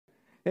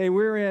Hey,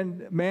 we're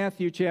in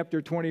Matthew chapter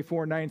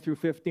 24, 9 through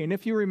 15.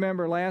 If you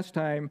remember last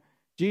time,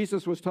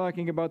 Jesus was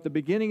talking about the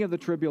beginning of the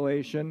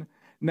tribulation.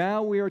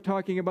 Now we are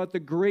talking about the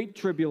great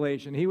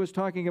tribulation. He was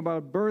talking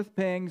about birth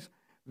pangs.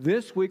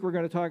 This week we're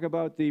going to talk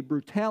about the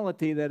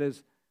brutality that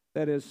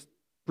is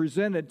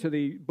presented to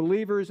the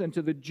believers and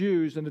to the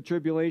Jews in the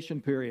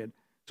tribulation period.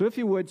 So if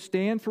you would,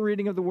 stand for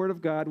reading of the Word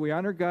of God. We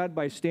honor God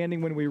by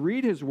standing when we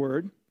read His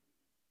Word.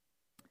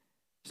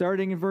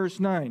 Starting in verse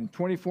 9,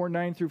 24,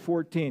 9 through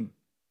 14.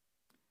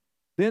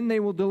 Then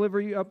they will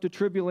deliver you up to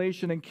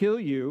tribulation and kill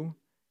you,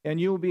 and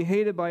you will be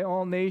hated by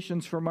all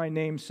nations for my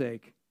name's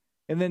sake.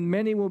 And then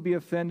many will be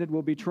offended,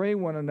 will betray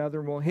one another,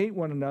 and will hate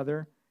one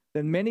another.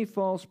 Then many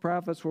false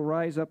prophets will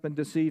rise up and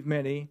deceive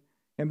many.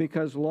 And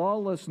because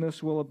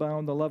lawlessness will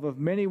abound, the love of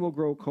many will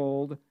grow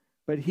cold.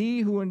 But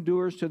he who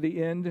endures to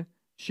the end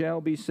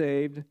shall be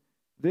saved.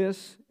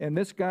 This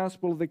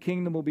gospel of the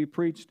kingdom will be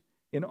preached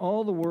in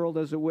all the world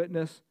as a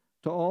witness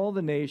to all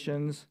the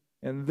nations,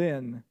 and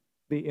then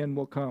the end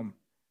will come.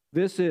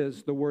 This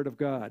is the word of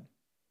God.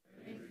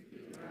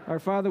 Our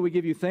Father, we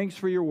give you thanks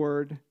for your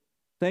word.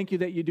 Thank you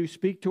that you do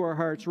speak to our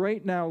hearts.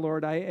 Right now,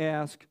 Lord, I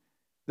ask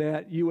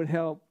that you would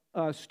help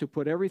us to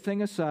put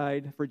everything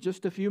aside for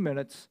just a few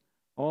minutes,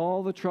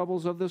 all the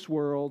troubles of this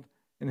world,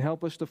 and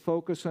help us to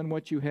focus on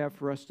what you have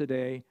for us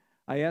today.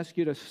 I ask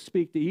you to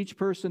speak to each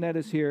person that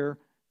is here,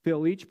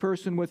 fill each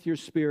person with your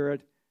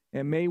Spirit,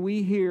 and may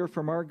we hear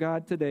from our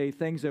God today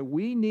things that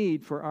we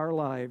need for our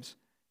lives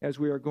as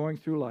we are going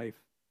through life.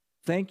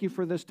 Thank you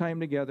for this time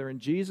together. In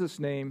Jesus'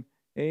 name,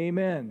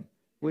 amen.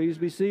 Please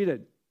be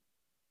seated.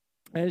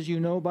 As you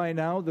know by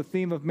now, the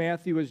theme of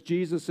Matthew is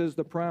Jesus is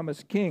the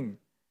promised King.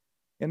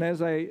 And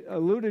as I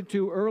alluded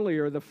to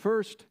earlier, the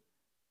first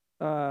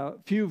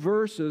few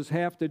verses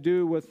have to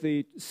do with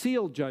the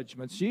seal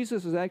judgments.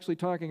 Jesus is actually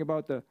talking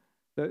about the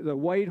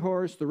white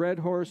horse, the red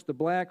horse, the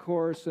black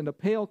horse, and the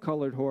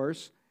pale-colored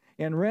horse.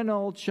 And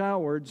Reynold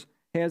Showards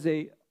has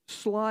a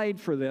slide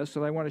for this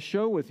that I want to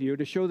show with you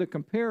to show the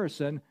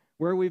comparison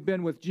where we've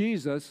been with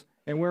Jesus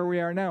and where we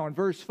are now. In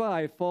verse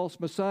 5, false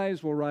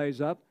messiahs will rise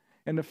up.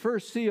 And the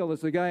first seal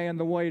is the guy on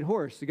the white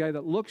horse, the guy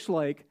that looks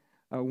like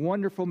a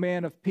wonderful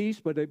man of peace,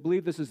 but I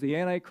believe this is the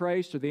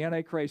Antichrist or the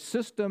Antichrist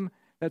system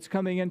that's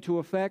coming into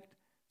effect.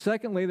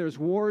 Secondly, there's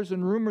wars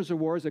and rumors of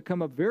wars that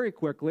come up very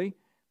quickly.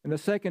 And the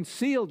second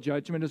seal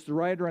judgment is the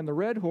rider on the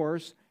red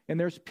horse, and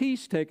there's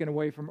peace taken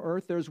away from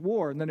earth. There's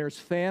war. And then there's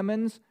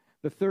famines.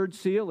 The third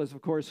seal is,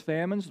 of course,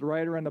 famines, the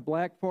rider on the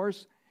black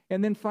horse.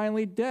 And then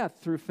finally, death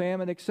through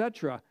famine,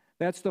 etc.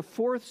 That's the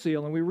fourth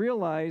seal. And we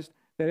realized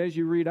that as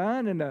you read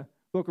on in the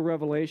book of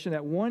Revelation,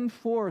 that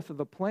 1/4 of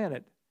the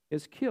planet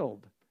is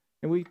killed.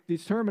 And we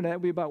determined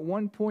that about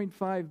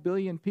 1.5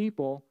 billion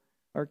people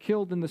are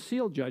killed in the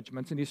seal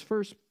judgments in these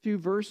first few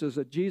verses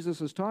that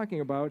Jesus is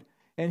talking about.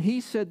 And he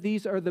said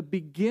these are the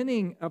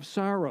beginning of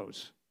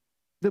sorrows.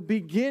 The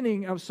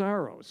beginning of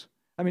sorrows.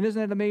 I mean, isn't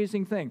that an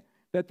amazing thing?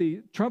 That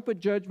the trumpet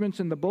judgments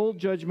and the bowl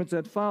judgments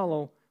that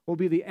follow will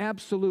be the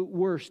absolute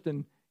worst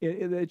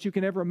that you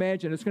can ever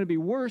imagine. It's going to be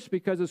worse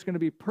because it's going to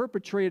be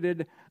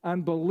perpetrated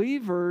on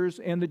believers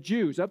and the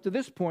Jews. Up to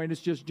this point,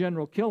 it's just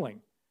general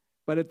killing.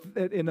 But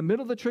in the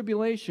middle of the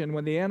tribulation,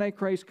 when the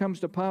Antichrist comes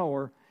to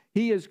power,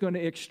 he is going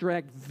to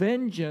extract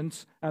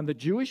vengeance on the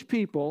Jewish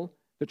people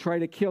to try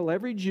to kill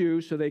every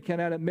Jew so they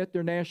cannot admit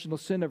their national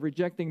sin of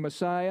rejecting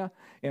Messiah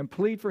and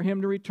plead for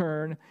him to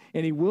return.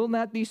 And he will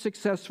not be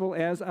successful,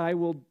 as I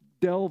will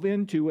delve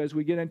into as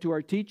we get into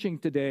our teaching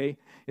today. And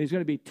he's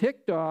going to be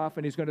ticked off,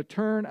 and he's going to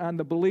turn on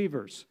the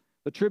believers,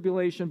 the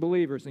tribulation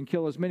believers, and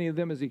kill as many of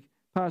them as he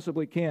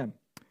possibly can.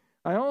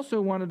 I also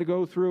wanted to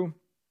go through,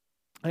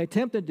 I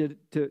attempted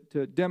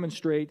to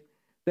demonstrate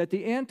that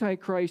the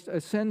Antichrist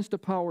ascends to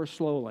power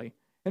slowly.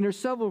 And there's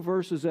several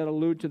verses that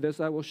allude to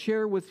this. I will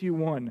share with you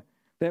one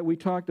that we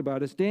talked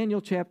about. It's Daniel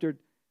chapter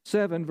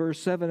 7, verse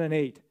 7 and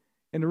 8.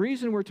 And the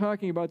reason we're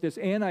talking about this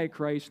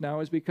Antichrist now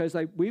is because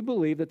we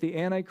believe that the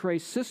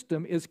Antichrist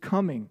system is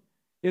coming.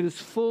 It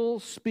is full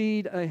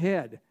speed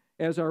ahead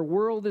as our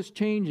world is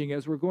changing,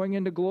 as we're going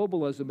into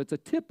globalism. It's a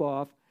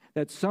tip-off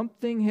that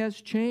something has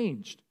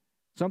changed.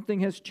 Something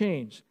has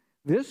changed.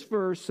 This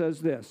verse says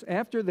this.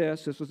 After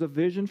this was a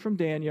vision from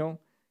Daniel.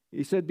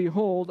 He said,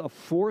 behold, a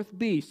fourth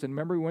beast. And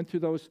remember, we went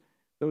through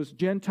those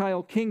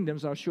Gentile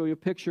kingdoms. I'll show you a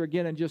picture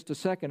again in just a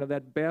second of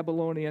that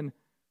Babylonian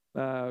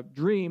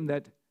dream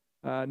that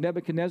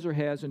Nebuchadnezzar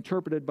has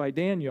interpreted by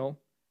Daniel,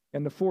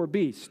 and the four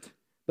beasts.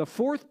 The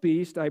fourth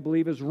beast, I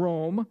believe, is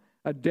Rome,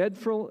 a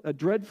dreadful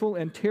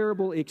and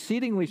terrible,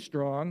 exceedingly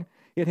strong.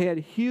 It had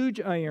huge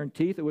iron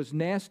teeth. It was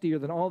nastier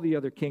than all the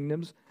other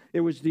kingdoms.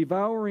 It was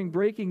devouring,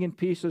 breaking in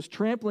pieces,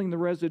 trampling the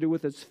residue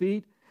with its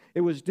feet.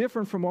 It was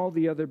different from all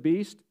the other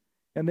beasts,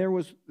 and there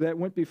was that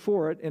went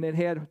before it, and it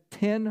had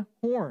 10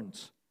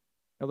 horns.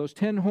 Now, those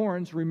 10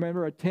 horns,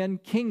 remember, are 10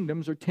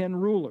 kingdoms or 10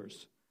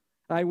 rulers.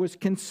 I was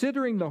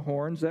considering the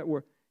horns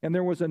and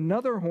there was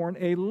another horn,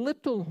 a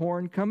little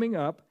horn coming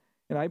up,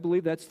 and I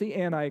believe that's the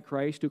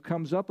Antichrist who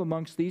comes up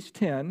amongst these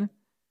 10,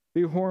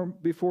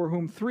 before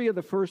whom 3 of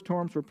the first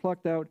horns were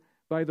plucked out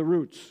by the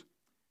roots.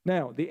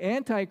 Now, the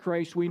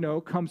Antichrist, we know,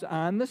 comes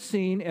on the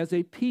scene as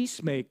a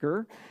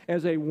peacemaker,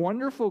 as a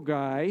wonderful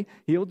guy.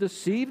 He'll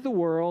deceive the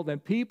world,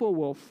 and people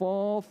will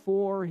fall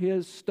for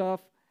his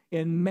stuff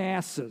in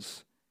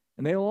masses.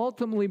 And they'll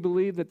ultimately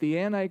believe that the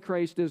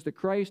Antichrist is the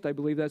Christ. I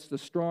believe that's the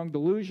strong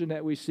delusion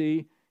that we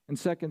see in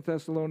 2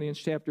 Thessalonians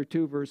chapter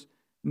 2, verse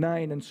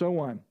 9, and so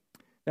on.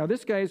 Now,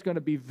 this guy is going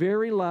to be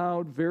very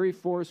loud, very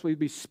forceful. He'll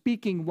be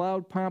speaking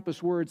loud,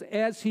 pompous words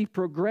as he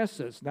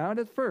progresses. Not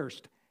at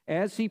first,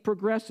 as he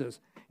progresses.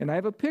 And I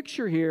have a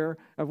picture here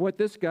of what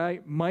this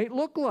guy might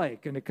look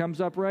like, and it comes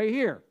up right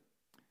here.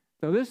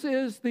 So this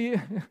is the,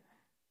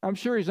 I'm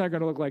sure he's not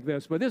going to look like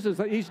this, but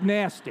he's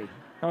nasty,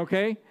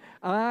 okay?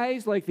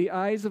 Eyes like the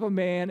eyes of a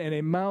man, and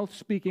a mouth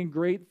speaking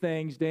great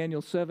things,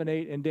 Daniel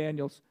 7:8 and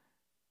Daniel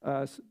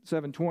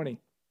 7:20.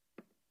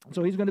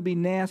 So he's going to be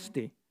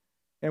nasty.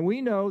 And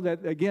we know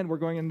that, again, we're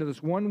going into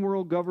this one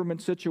world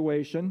government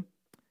situation.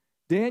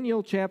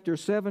 Daniel chapter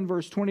 7,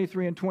 verse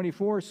 23 and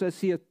 24 says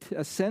he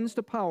ascends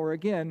to power,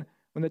 again,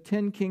 when the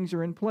 10 kings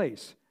are in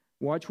place.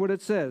 Watch what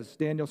it says,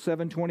 Daniel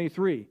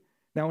 7:23.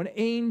 Now an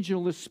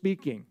angel is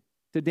speaking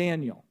to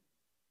Daniel.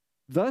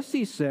 Thus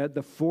he said,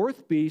 the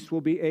fourth beast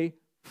will be a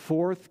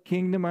fourth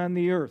kingdom on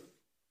the earth,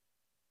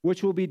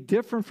 which will be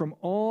different from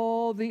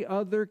all the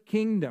other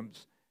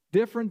kingdoms,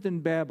 different than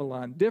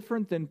Babylon,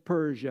 different than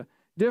Persia,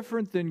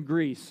 different than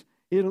Greece.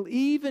 It'll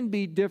even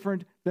be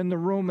different than the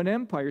Roman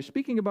Empire.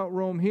 Speaking about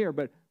Rome here,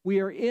 but we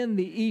are in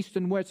the east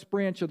and west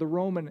branch of the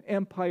Roman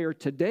Empire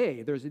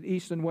today. There's an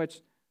east and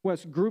west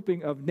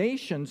grouping of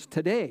nations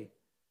today.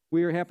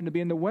 We happen to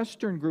be in the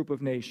western group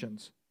of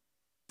nations.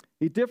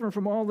 He's different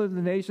from all of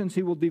the nations.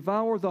 He will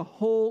devour the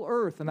whole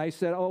earth. And I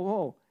said,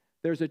 oh,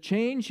 there's a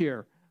change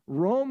here.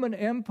 Roman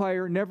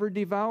Empire never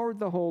devoured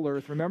the whole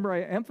earth. Remember,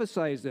 I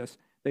emphasized this.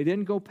 They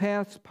didn't go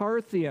past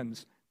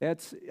Parthians.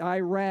 That's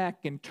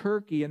Iraq and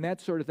Turkey and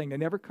that sort of thing. They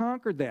never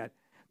conquered that.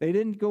 They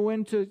didn't go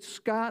into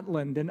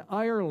Scotland and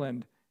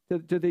Ireland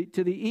to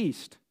the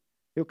east.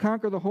 He'll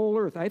conquer the whole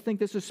earth. I think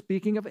this is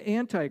speaking of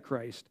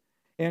Antichrist.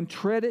 And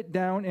tread it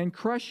down and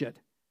crush it.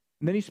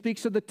 And then he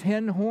speaks of the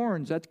 10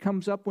 horns. That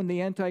comes up when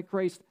the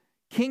Antichrist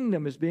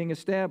kingdom is being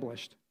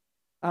established.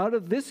 Out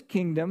of this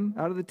kingdom,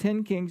 out of the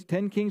 10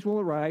 kings will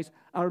arise.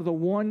 Out of the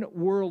one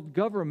world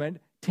government,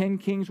 10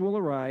 kings will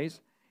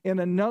arise. And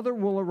another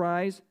will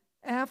arise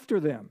after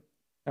them.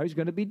 Now he's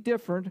going to be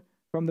different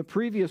from the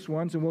previous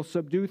ones and will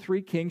subdue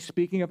 3 kings.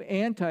 Speaking of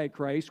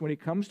Antichrist, when he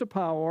comes to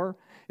power,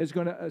 is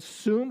going to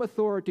assume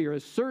authority or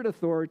assert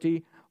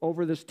authority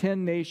over this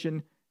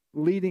 10-nation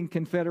leading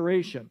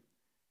confederation.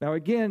 Now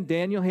again,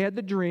 Daniel had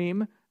the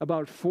dream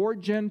about 4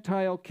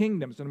 Gentile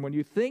kingdoms. And when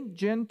you think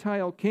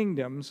Gentile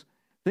kingdoms,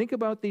 think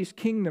about these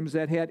kingdoms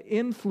that had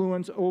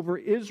influence over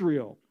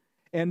Israel.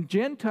 And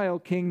Gentile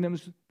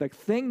kingdoms, the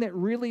thing that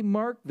really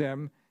marked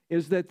them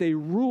is that they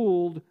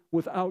ruled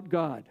without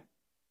God.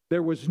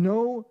 There was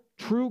no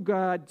true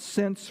God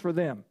sense for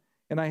them.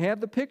 And I have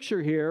the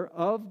picture here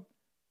of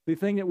the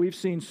thing that we've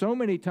seen so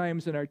many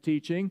times in our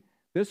teaching.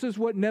 This is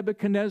what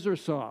Nebuchadnezzar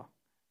saw.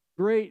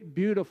 Great,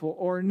 beautiful,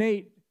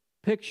 ornate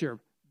picture.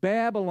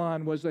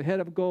 Babylon was the head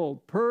of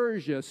gold.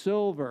 Persia,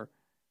 silver.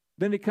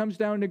 Then it comes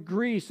down to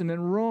Greece and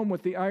then Rome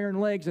with the iron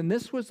legs. And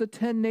this was the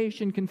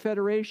 10-nation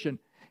confederation.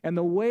 And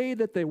the way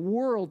that the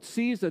world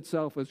sees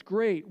itself is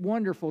great,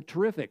 wonderful,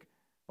 terrific.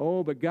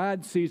 Oh, but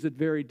God sees it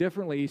very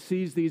differently. He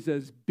sees these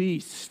as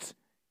beasts.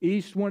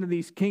 Each one of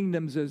these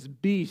kingdoms as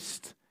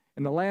beasts.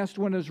 And the last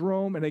one is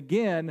Rome. And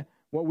again,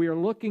 what we are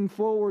looking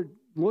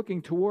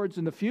towards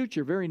in the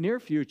future, very near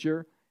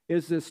future,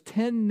 is this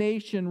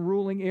 10-nation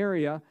ruling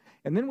area.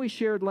 And then we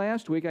shared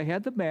last week, I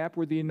had the map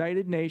where the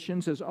United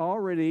Nations has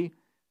already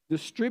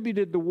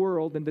distributed the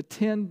world into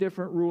 10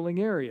 different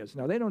ruling areas.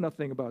 Now, they know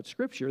nothing about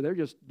Scripture. They're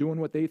just doing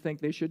what they think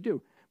they should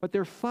do. But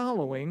they're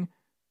following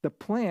the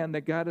plan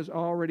that God has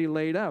already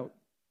laid out.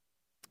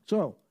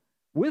 So,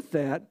 with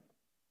that,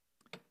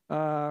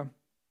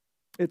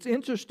 it's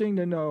interesting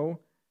to know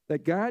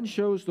that God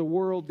shows the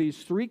world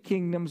these 3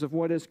 kingdoms of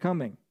what is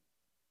coming.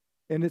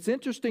 And it's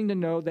interesting to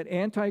know that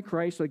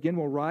Antichrist, again,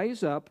 will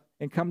rise up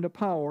and come to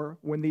power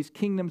when these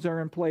kingdoms are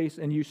in place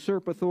and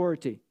usurp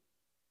authority.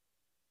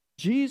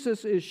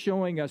 Jesus is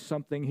showing us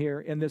something here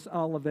in this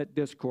Olivet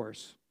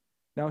Discourse.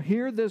 Now,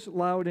 hear this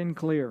loud and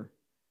clear.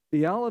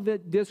 The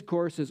Olivet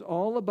Discourse is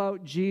all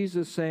about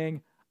Jesus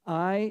saying,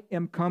 I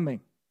am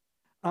coming.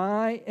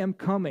 I am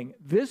coming.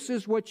 This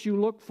is what you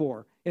look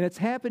for. And it's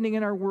happening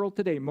in our world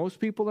today. Most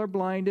people are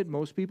blinded.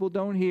 Most people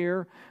don't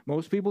hear.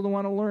 Most people don't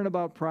want to learn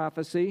about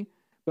prophecy.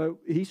 But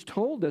he's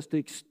told us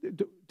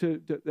that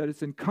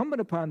it's incumbent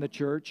upon the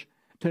church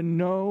to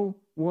know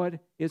what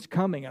is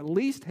coming, at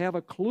least have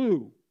a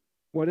clue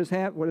what is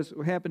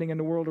happening in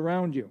the world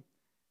around you.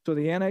 So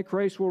the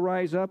Antichrist will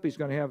rise up. It's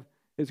going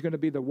to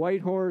be the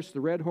white horse,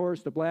 the red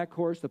horse, the black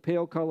horse, the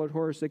pale-colored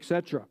horse,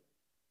 etc.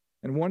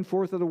 And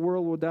 1/4 of the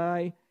world will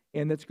die,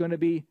 and it's going to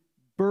be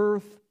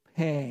birth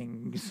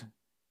pangs.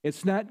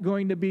 It's not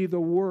going to be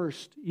the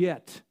worst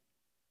yet.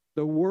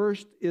 The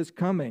worst is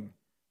coming.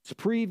 It's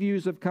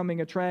previews of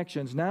coming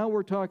attractions. Now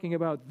we're talking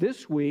about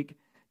this week,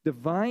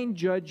 divine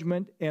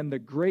judgment, and the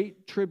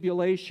great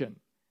tribulation.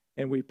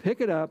 And we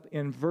pick it up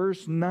in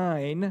verse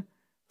 9.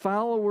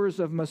 Followers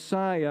of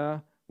Messiah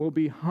will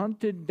be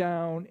hunted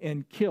down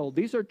and killed.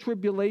 These are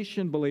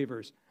tribulation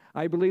believers.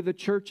 I believe the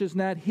church is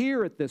not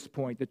here at this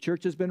point. The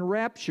church has been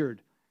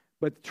raptured.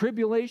 But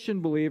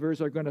tribulation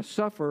believers are going to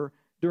suffer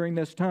during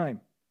this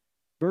time.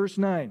 Verse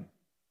 9.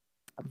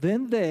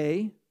 Then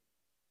they,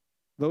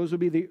 those will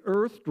be the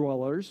earth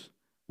dwellers,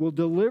 will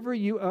deliver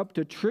you up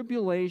to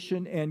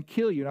tribulation and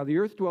kill you. Now, the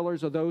earth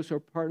dwellers are those who are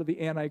part of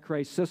the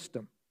Antichrist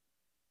system.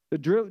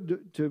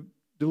 To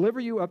deliver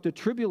you up to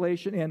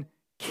tribulation and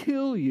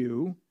kill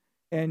you,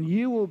 and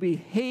you will be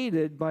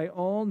hated by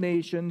all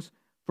nations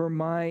for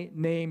my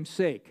name's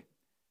sake.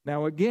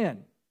 Now,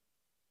 again,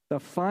 the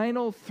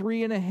final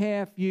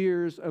 3.5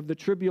 years of the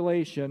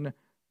tribulation,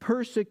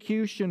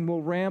 persecution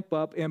will ramp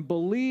up, and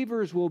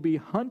believers will be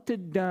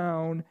hunted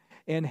down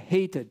and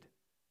hated.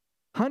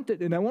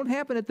 Hunted, and that won't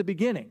happen at the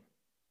beginning.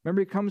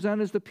 Remember, he comes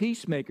on as the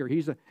peacemaker.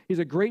 He's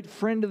a great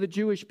friend of the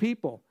Jewish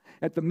people.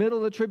 At the middle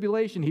of the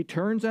tribulation, he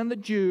turns on the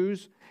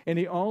Jews, and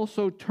he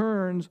also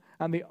turns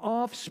on the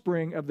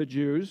offspring of the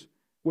Jews,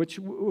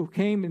 who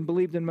came and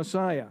believed in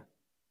Messiah.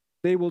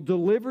 They will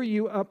deliver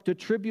you up to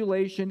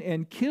tribulation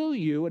and kill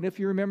you. And if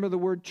you remember, the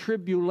word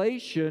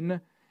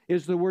tribulation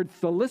is the word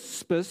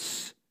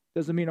thalispis.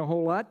 Doesn't mean a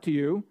whole lot to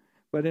you,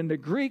 but in the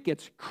Greek,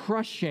 it's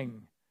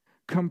crushing,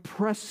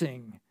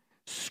 compressing,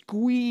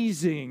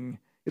 squeezing.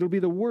 It'll be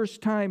the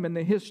worst time in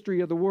the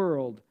history of the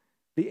world.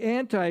 The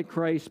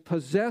Antichrist,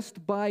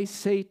 possessed by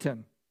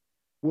Satan,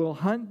 will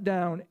hunt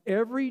down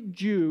every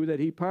Jew that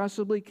he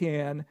possibly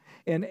can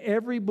and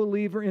every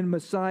believer in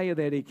Messiah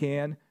that he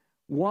can.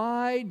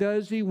 Why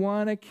does he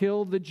want to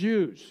kill the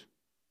Jews?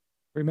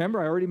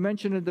 Remember, I already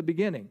mentioned at the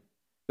beginning.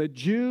 The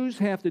Jews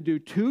have to do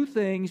two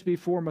things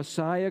before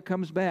Messiah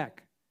comes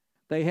back.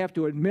 They have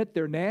to admit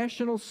their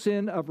national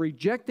sin of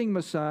rejecting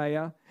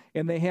Messiah,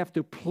 and they have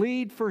to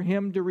plead for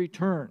him to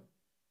return.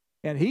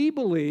 And he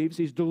believes,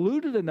 he's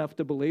deluded enough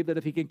to believe, that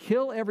if he can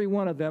kill every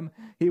one of them,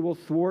 he will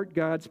thwart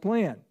God's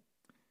plan.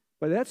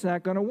 But that's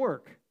not going to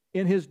work.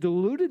 In his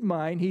deluded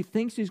mind, he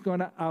thinks he's going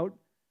to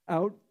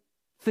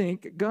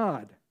outthink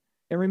God.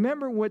 And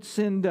remember what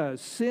sin does.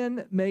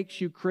 Sin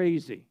makes you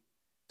crazy.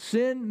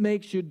 Sin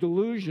makes you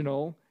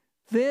delusional.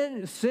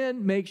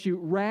 Sin makes you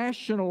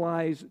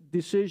rationalize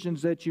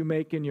decisions that you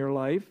make in your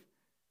life.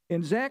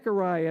 In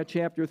Zechariah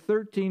chapter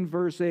 13,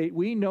 verse 8,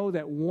 we know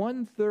that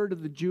 1/3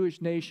 of the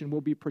Jewish nation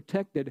will be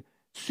protected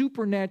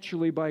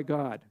supernaturally by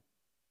God.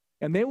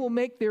 And they will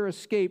make their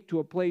escape to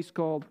a place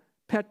called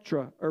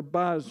Petra or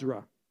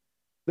Basra.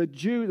 The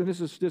Jews, and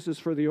this is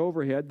for the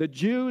overhead, the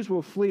Jews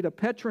will flee to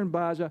Petra and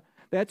Basra.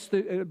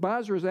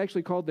 Basra is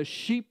actually called the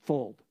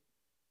sheepfold.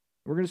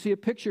 We're going to see a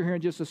picture here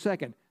in just a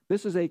second.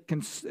 This is an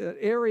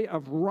area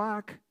of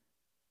rock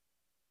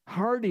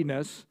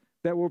hardiness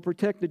that will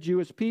protect the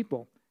Jewish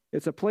people.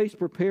 It's a place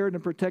prepared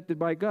and protected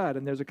by God.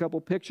 And there's a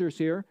couple pictures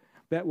here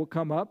that will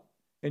come up.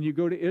 And you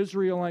go to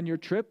Israel on your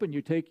trip, and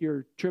you take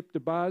your trip to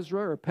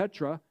Basra or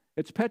Petra.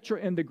 It's Petra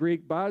in the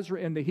Greek, Basra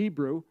in the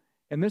Hebrew,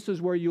 and this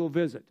is where you'll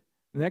visit.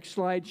 The next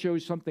slide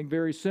shows something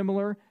very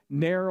similar.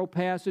 Narrow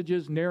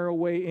passages, narrow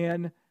way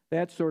in,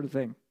 that sort of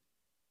thing.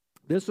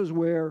 This is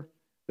where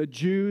the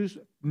Jews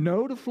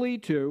know to flee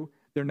to.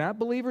 They're not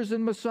believers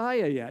in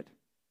Messiah yet.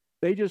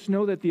 They just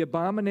know that the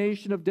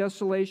abomination of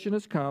desolation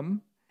has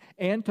come.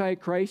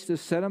 Antichrist has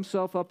set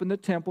himself up in the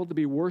temple to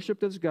be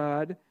worshipped as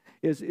God,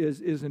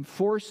 is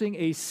enforcing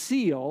a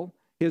seal,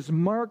 his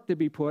mark to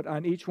be put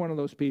on each one of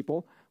those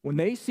people. When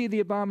they see the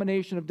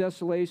abomination of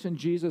desolation,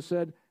 Jesus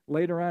said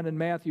later on in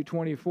Matthew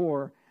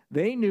 24,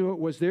 they knew it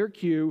was their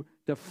cue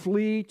to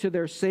flee to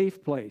their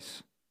safe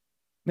place.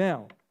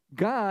 Now,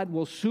 God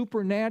will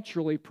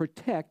supernaturally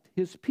protect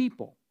his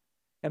people.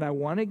 And I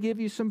want to give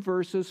you some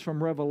verses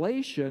from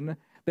Revelation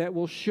that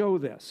will show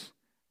this.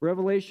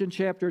 Revelation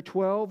chapter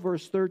 12,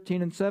 verse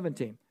 13 and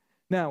 17.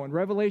 Now, in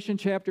Revelation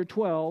chapter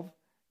 12,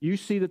 you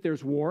see that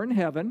there's war in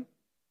heaven.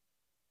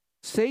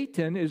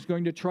 Satan is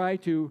going to try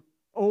to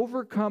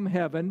overcome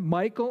heaven.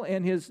 Michael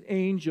and his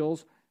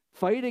angels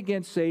fight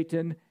against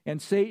Satan,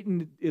 and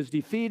Satan is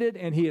defeated,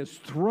 and he is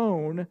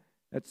thrown,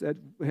 that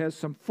has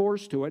some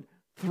force to it,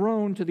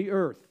 thrown to the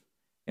earth.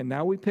 And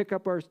now we pick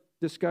up our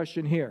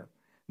discussion here.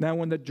 Now,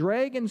 when the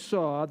dragon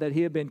saw that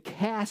he had been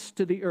cast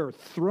to the earth,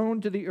 thrown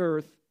to the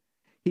earth,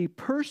 he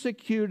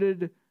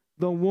persecuted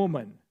the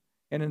woman.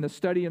 And in the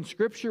study in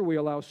Scripture, we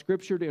allow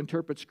Scripture to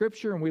interpret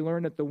Scripture, and we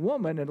learn that the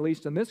woman, at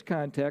least in this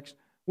context,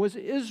 was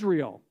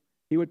Israel.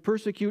 He would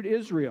persecute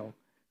Israel,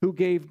 who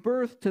gave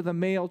birth to the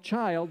male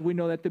child. We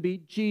know that to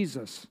be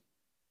Jesus.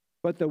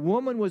 But the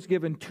woman was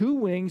given 2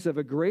 wings of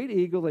a great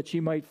eagle that she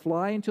might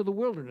fly into the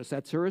wilderness.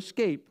 That's her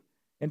escape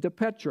into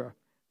Petra.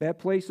 That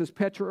place is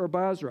Petra or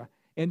Basra.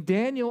 In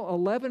Daniel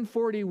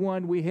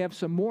 11:41, we have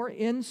some more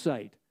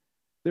insight.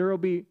 There will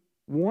be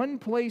one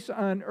place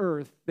on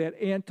earth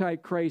that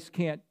Antichrist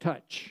can't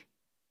touch.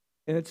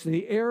 And it's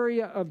the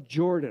area of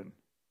Jordan,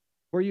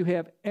 where you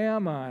have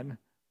Ammon,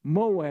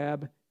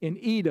 Moab, and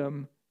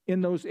Edom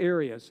in those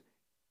areas.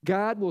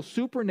 God will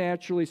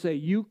supernaturally say,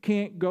 you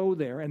can't go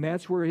there, and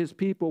that's where his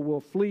people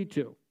will flee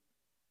to.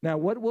 Now,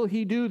 what will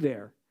he do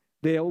there?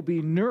 They'll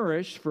be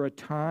nourished for a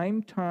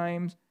time,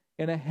 times,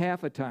 and a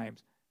half a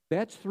times.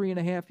 That's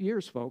 3.5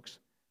 years, folks.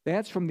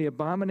 That's from the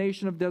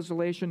abomination of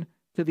desolation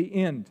to the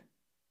end.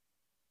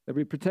 They'll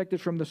be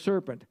protected from the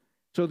serpent.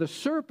 So the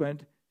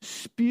serpent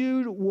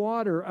spewed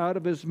water out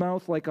of his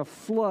mouth like a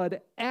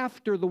flood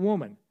after the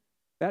woman.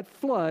 That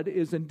flood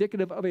is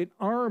indicative of an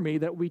army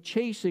that will be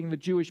chasing the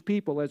Jewish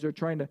people as they're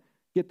trying to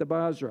get to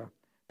Basra.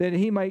 That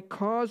he might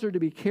cause her to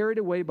be carried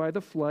away by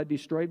the flood,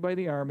 destroyed by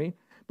the army.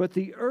 But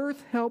the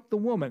earth helped the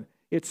woman.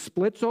 It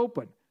splits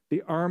open.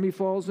 The army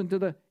falls into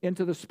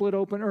the split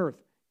open earth.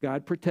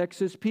 God protects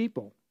his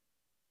people.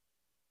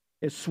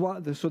 So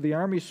the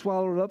army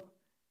swallowed up,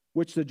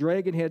 which the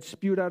dragon had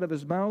spewed out of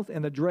his mouth,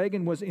 and the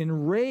dragon was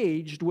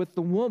enraged with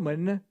the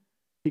woman.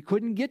 He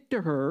couldn't get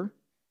to her,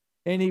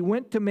 and he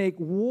went to make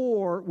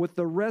war with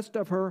the rest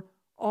of her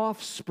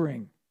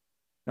offspring.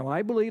 Now,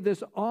 I believe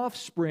this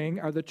offspring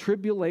are the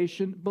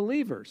tribulation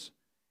believers.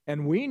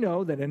 And we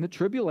know that in the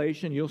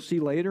tribulation, you'll see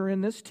later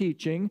in this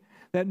teaching,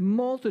 that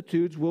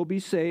multitudes will be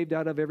saved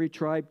out of every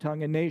tribe,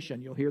 tongue, and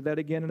nation. You'll hear that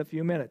again in a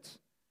few minutes.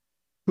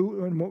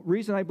 And the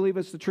reason I believe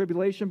it's the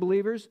tribulation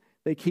believers,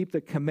 they keep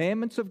the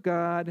commandments of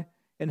God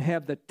and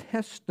have the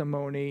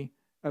testimony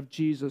of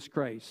Jesus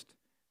Christ.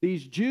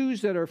 These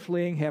Jews that are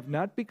fleeing have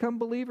not become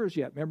believers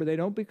yet. Remember, they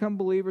don't become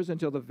believers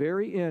until the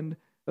very end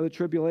of the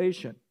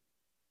tribulation.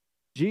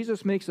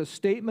 Jesus makes a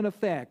statement of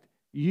fact.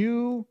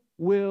 You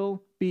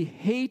will be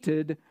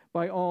hated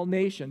by all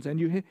nations. And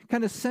you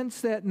kind of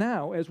sense that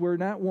now as we're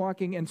not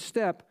walking in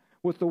step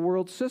with the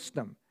world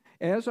system.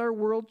 As our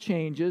world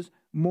changes,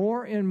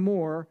 more and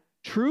more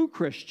true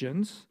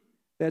Christians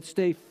that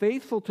stay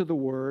faithful to the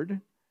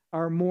Word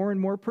are more and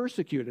more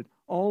persecuted.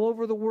 All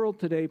over the world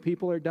today,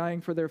 people are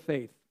dying for their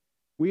faith.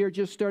 We are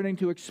just starting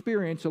to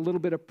experience a little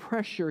bit of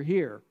pressure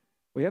here.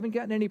 We haven't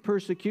gotten any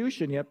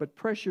persecution yet, but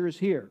pressure is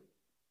here.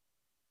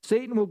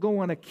 Satan will go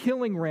on a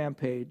killing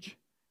rampage.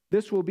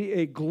 This will be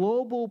a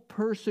global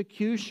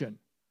persecution.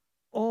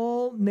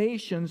 All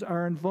nations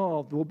are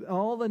involved.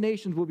 All the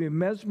nations will be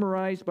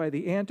mesmerized by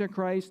the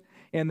Antichrist,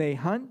 and they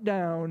hunt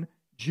down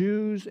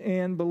Jews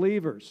and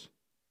believers.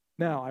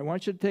 Now, I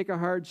want you to take a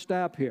hard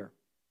stop here.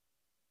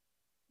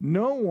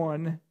 No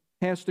one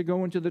has to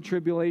go into the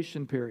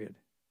tribulation period.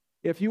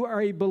 If you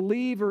are a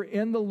believer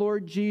in the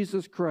Lord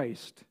Jesus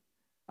Christ,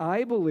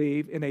 I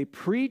believe in a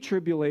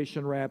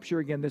pre-tribulation rapture.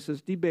 Again, this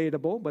is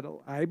debatable, but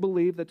I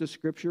believe that the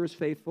Scripture is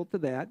faithful to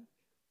that,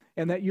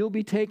 and that you'll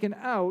be taken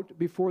out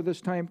before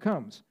this time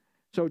comes.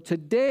 So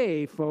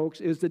today,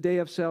 folks, is the day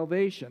of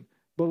salvation.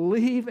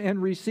 Believe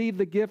and receive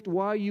the gift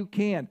while you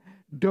can.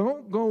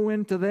 Don't go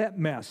into that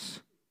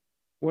mess.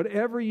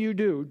 Whatever you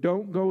do,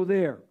 don't go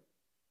there.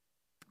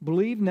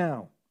 Believe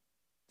now.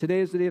 Today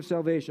is the day of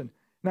salvation.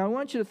 Now, I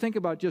want you to think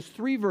about just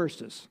 3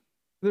 verses.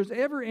 If there's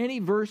ever any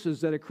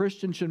verses that a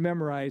Christian should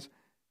memorize,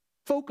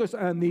 focus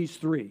on these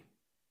 3.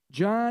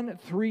 John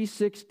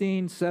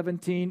 3:16,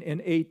 17,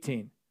 and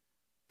 18.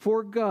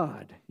 For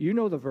God, you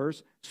know the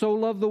verse, so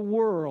loved the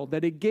world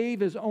that he gave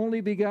his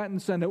only begotten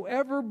Son.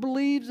 Whoever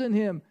believes in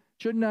him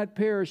should not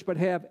perish but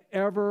have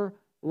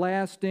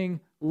everlasting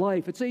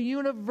life. It's a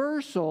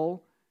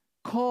universal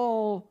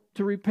call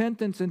to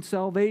repentance and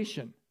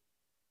salvation.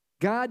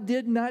 God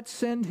did not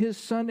send his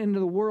Son into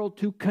the world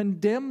to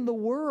condemn the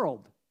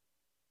world.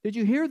 Did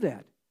you hear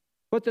that?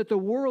 But that the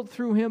world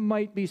through him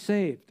might be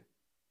saved.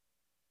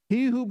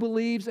 He who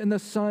believes in the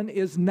Son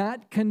is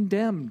not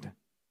condemned.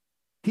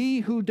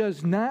 He who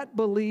does not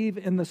believe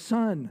in the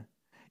Son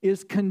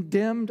is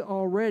condemned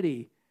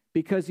already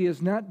because he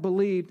has not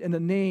believed in the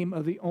name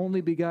of the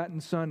only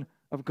begotten Son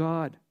of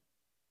God.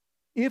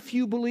 If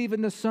you believe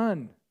in the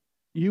Son,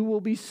 you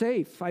will be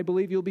safe. I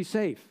believe you'll be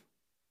safe.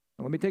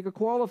 Now, let me take a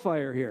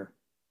qualifier here.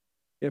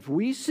 If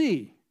we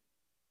see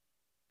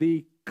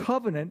the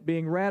covenant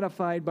being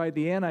ratified by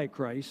the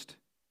Antichrist,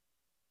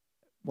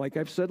 like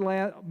I've said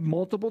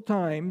multiple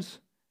times,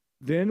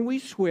 then we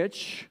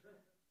switch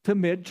to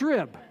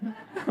mid-trib,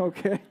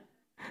 okay?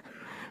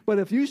 But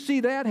if you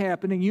see that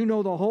happening, you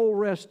know the whole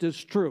rest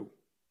is true.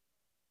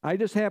 I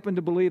just happen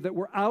to believe that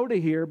we're out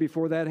of here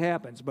before that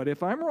happens. But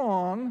if I'm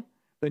wrong,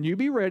 then you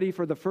be ready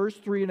for the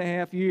first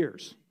 3.5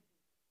 years.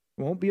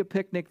 It won't be a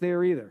picnic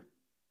there either.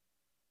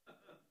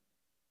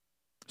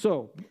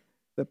 So,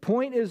 the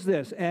point is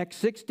this. Acts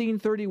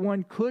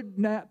 16:31 could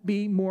not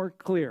be more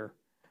clear.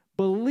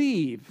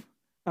 Believe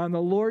on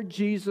the Lord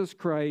Jesus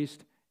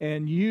Christ,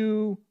 and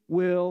you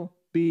will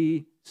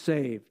be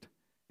saved.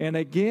 And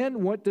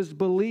again, what does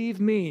believe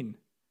mean?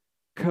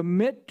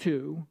 Commit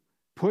to,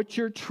 put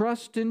your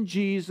trust in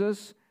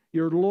Jesus,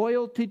 your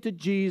loyalty to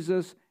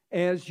Jesus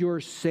as your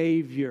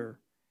Savior.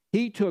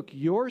 He took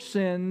your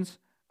sins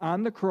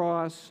on the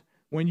cross.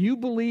 When you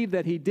believe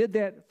that he did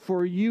that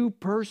for you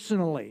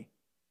personally,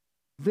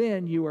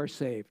 then you are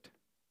saved.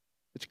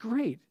 It's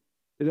great.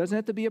 It doesn't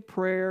have to be a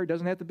prayer. It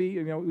doesn't have to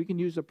be, we can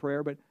use a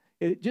prayer, but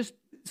it just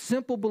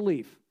simple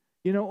belief.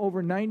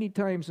 Over 90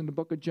 times in the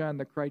book of John,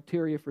 the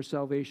criteria for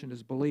salvation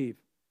is believe.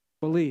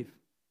 Believe.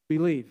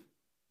 Believe.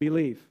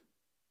 Believe.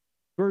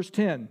 Verse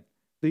 10,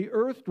 the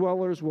earth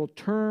dwellers will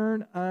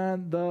turn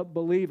on the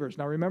believers.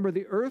 Now remember,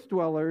 the earth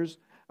dwellers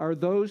are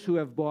those who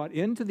have bought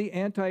into the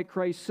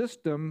Antichrist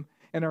system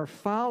and are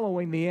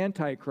following the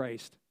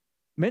Antichrist.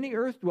 Many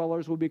earth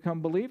dwellers will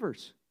become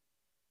believers,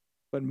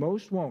 but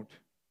most won't.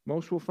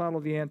 Most will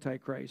follow the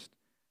Antichrist.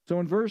 So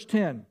in verse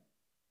 10,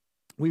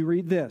 we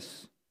read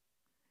this,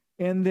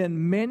 and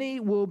then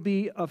many will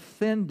be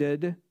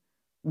offended,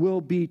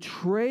 will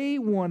betray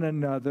one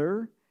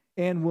another,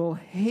 and will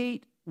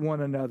hate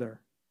one another.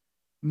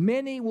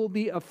 Many will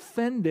be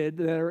offended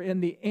that are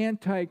in the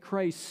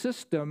Antichrist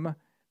system,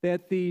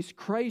 that these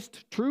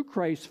true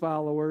Christ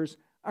followers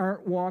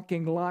aren't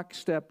walking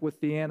lockstep with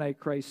the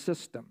Antichrist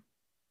system.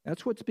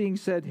 That's what's being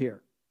said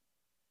here.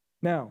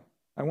 Now,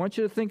 I want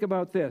you to think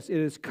about this. It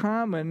is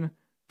common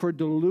for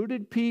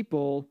deluded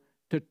people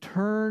to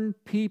turn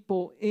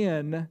people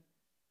in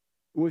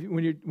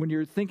when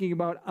you're thinking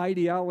about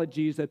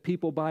ideologies that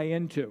people buy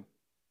into.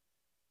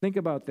 Think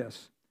about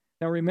this.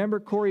 Now remember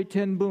Corrie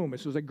ten Boom.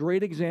 This was a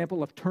great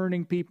example of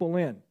turning people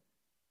in.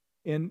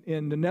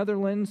 In the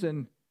Netherlands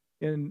and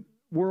in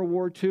World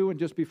War II and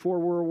just before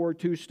World War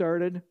II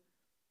started,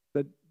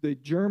 the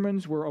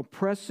Germans were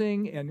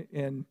oppressing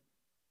and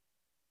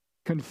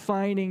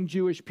confining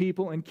Jewish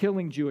people and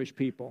killing Jewish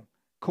people.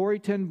 Corrie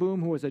ten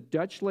Boom, who was a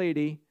Dutch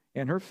lady,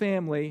 and her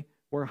family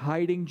were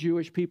hiding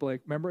Jewish people.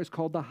 Remember, it's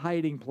called The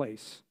Hiding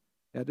Place.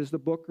 That is the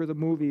book or the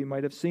movie. You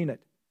might have seen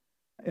it.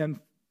 And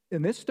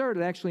this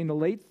started actually in the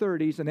late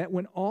 30s, and that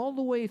went all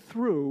the way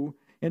through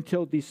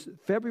until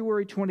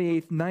February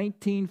 28th,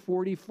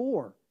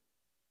 1944.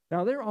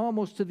 Now, they're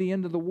almost to the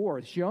end of the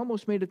war. She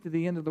almost made it to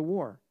the end of the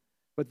war.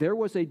 But there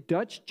was a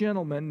Dutch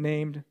gentleman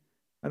named,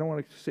 I don't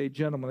want to say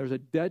gentleman, there's a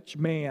Dutch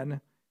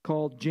man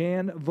called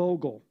Jan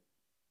Vogel.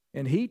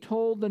 And he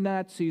told the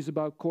Nazis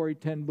about Corrie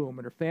ten Boom.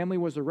 And her family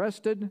was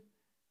arrested.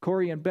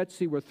 Corrie and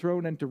Betsy were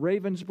thrown into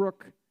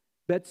Ravensbrück.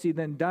 Betsy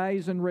then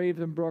dies in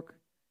Ravensbrück.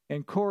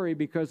 And Corrie,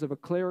 because of a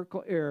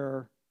clerical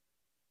error,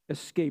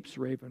 escapes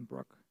Ravensbrück.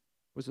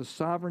 It was the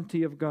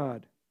sovereignty of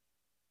God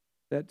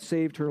that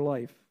saved her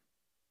life.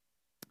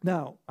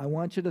 Now, I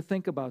want you to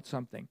think about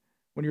something.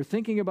 When you're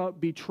thinking about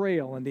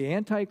betrayal in the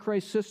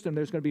Antichrist system,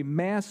 there's going to be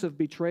massive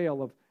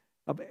betrayal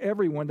of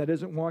everyone that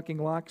isn't walking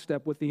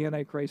lockstep with the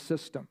Antichrist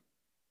system.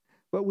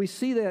 But we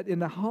see that in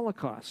the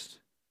Holocaust.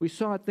 We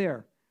saw it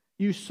there.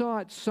 You saw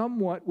it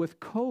somewhat with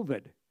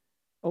COVID.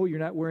 Oh, you're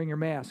not wearing your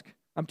mask.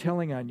 I'm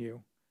telling on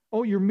you.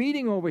 Oh, you're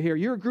meeting over here.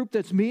 You're a group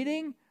that's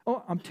meeting?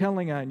 Oh, I'm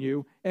telling on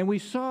you. And we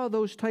saw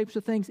those types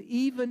of things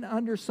even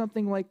under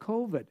something like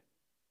COVID.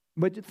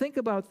 But think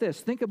about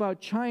this. Think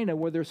about China,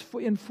 where there's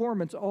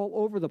informants all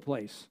over the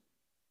place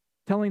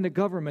telling the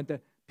government that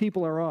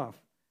people are off.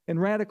 In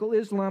radical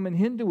Islam and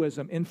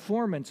Hinduism,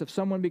 informants, if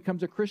someone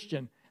becomes a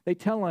Christian, they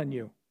tell on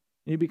you,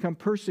 and you become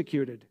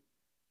persecuted.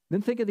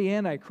 Then think of the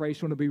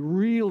Antichrist when it'll be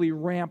really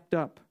ramped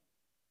up.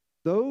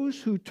 Those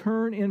who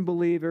turn in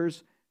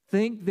believers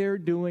think they're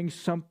doing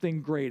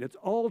something great. It's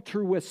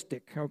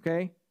altruistic,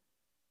 okay?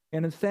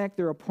 And in fact,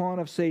 they're a pawn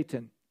of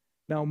Satan.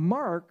 Now,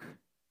 Mark,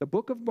 the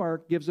book of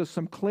Mark, gives us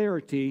some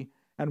clarity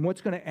on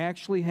what's going to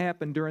actually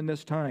happen during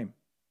this time.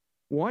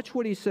 Watch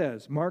what he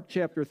says. Mark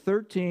chapter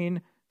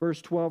 13,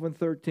 verse 12 and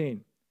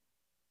 13.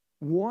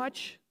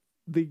 Watch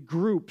the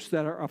groups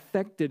that are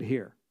affected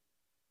here.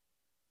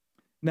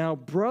 Now,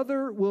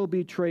 brother will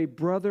betray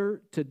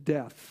brother to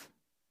death,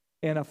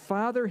 and a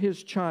father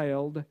his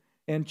child,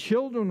 and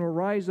children will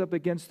rise up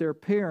against their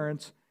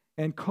parents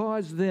and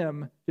cause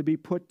them to be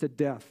put to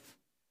death.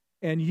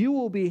 And you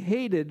will be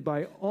hated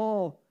by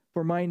all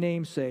for my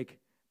name's sake,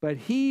 but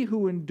he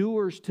who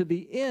endures to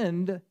the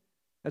end,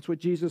 that's what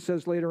Jesus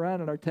says later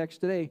on in our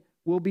text today,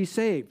 will be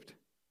saved.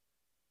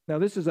 Now,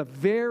 this is a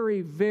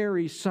very,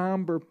 very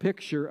somber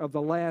picture of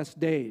the last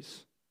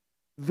days.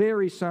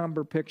 Very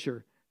somber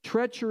picture.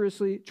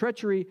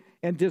 Treachery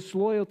and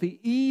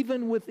disloyalty,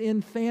 even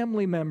within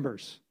family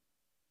members.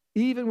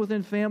 Even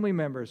within family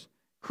members.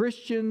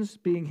 Christians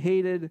being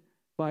hated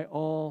by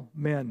all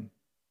men.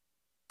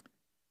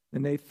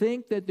 And they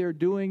think that they're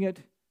doing it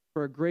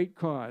for a great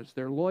cause,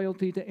 their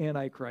loyalty to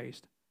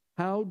Antichrist.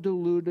 How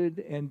deluded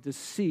and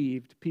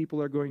deceived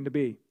people are going to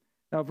be.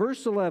 Now,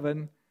 verse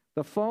 11,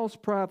 the false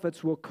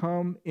prophets will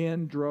come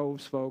in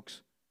droves,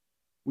 folks.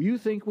 You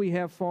think we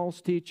have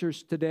false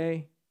teachers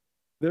today?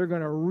 They're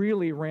going to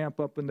really ramp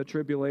up in the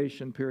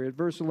tribulation period.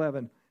 Verse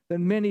 11,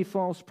 then many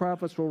false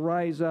prophets will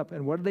rise up.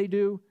 And what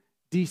do?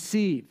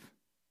 Deceive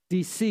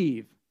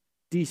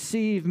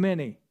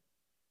many.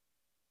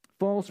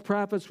 False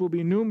prophets will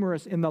be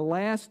numerous in the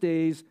last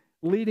days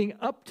leading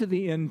up to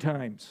the end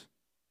times.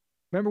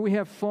 Remember, we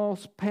have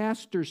false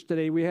pastors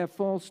today. We have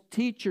false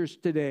teachers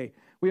today.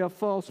 We have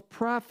false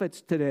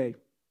prophets today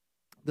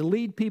that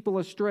lead people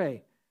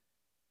astray.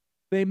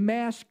 They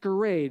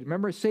masquerade.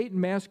 Remember, Satan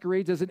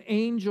masquerades as an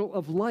angel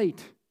of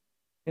light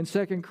in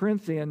 2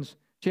 Corinthians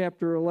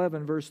chapter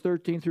 11, verse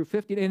 13 through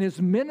 15, and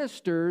his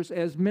ministers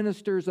as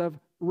ministers of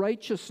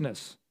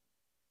righteousness.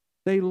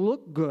 They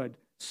look good,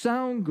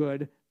 sound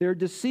good, they're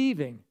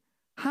deceiving.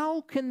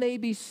 How can they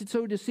be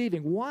so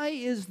deceiving? Why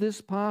is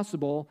this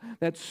possible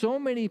that so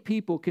many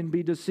people can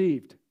be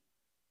deceived?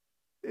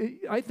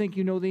 I think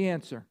you know the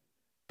answer.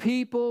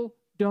 People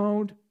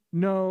don't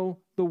know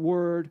the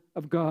Word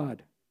of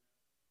God.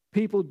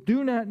 People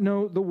do not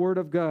know the Word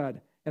of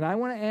God. And I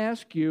want to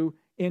ask you,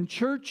 in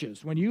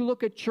churches, when you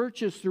look at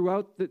churches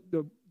throughout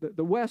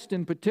the West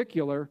in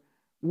particular,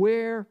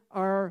 where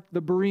are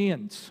the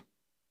Bereans?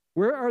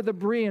 Where are the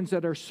Bereans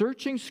that are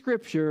searching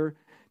Scripture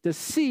to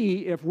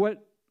see if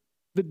what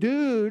the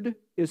dude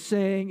is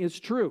saying is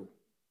true?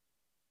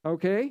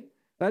 Okay?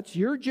 That's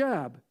your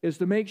job, is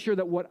to make sure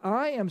that what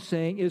I am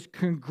saying is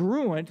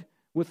congruent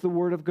with the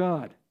Word of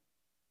God.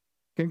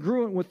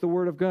 Congruent with the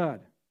Word of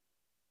God.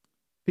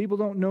 People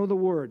don't know the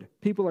Word.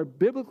 People are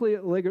biblically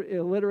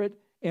illiterate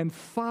and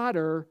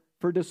fodder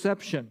for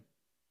deception.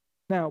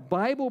 Now,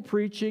 Bible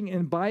preaching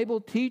and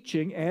Bible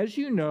teaching, as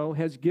you know,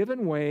 has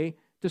given way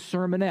to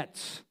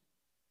sermonettes.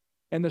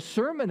 And the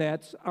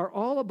sermonettes are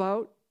all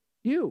about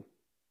you.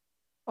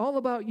 All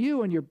about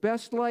you and your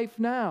best life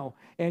now,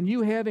 and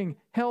you having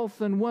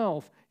health and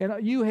wealth,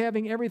 and you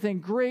having everything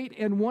great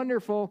and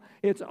wonderful.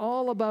 It's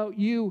all about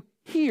you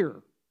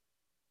here.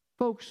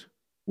 Folks,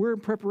 we're in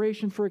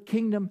preparation for a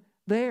kingdom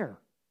there.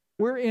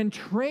 We're in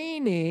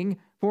training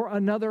for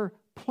another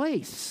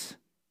place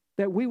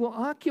that we will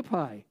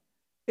occupy.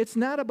 It's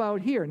not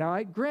about here. Now,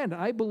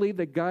 I believe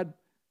that God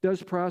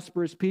does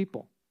prosper His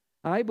people.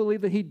 I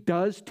believe that He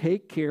does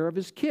take care of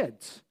His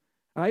kids.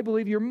 I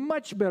believe you're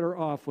much better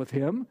off with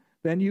Him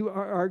than you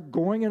are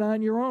going it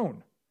on your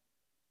own.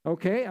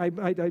 Okay? I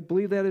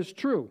believe that is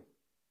true.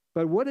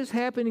 But what is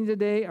happening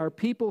today are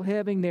people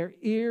having their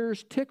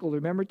ears tickled.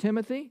 Remember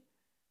Timothy?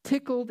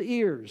 Tickled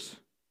ears.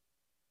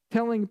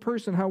 Telling a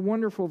person how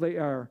wonderful they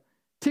are.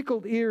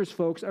 Tickled ears,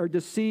 folks, are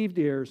deceived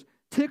ears.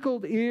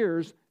 Tickled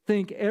ears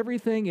think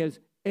everything is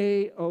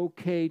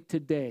A-OK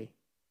today.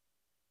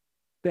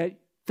 That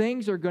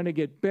things are going to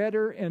get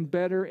better and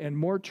better and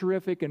more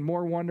terrific and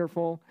more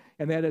wonderful.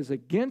 And that is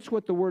against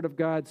what the Word of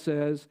God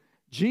says.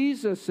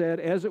 Jesus said,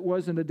 as it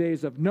was in the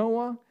days of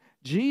Noah.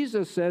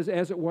 Jesus says,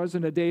 as it was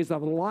in the days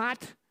of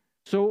Lot,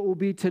 so it will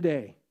be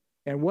today.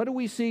 And what do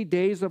we see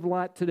days of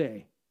Lot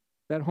today?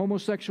 That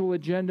homosexual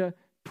agenda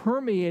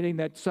permeating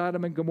that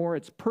Sodom and Gomorrah.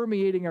 It's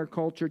permeating our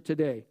culture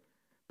today.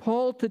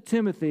 Paul to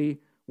Timothy,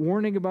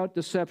 warning about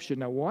deception.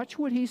 Now watch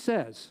what he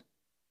says.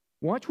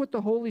 Watch what the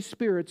Holy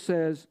Spirit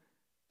says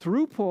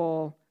through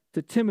Paul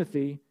to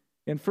Timothy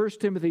in 1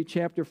 Timothy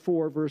chapter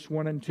 4, verse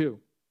 1 and 2.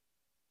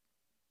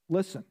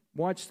 Listen,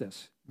 watch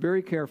this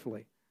very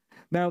carefully.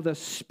 Now the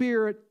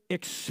Spirit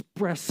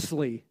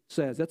expressly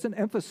says, that's an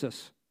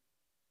emphasis.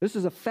 This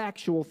is a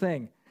factual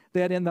thing,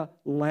 that in the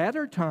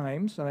latter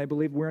times, and I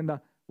believe we're in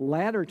the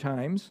latter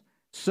times,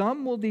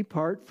 some will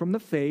depart from the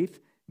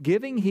faith,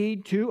 giving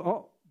heed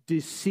to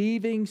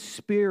deceiving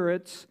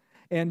spirits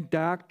and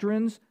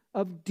doctrines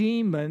of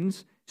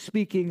demons,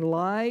 speaking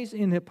lies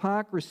in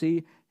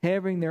hypocrisy,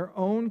 having their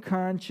own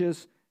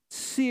conscience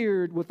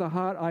seared with a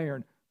hot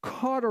iron,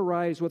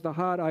 cauterized with a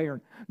hot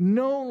iron,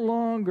 no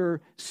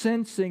longer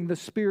sensing the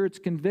Spirit's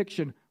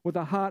conviction with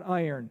a hot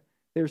iron.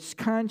 Their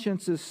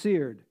conscience is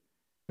seared.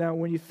 Now,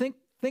 when you think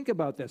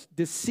about this,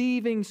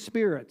 deceiving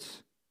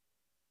spirits,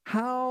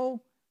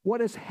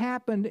 what has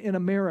happened in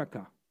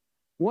America?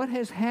 What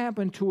has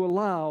happened to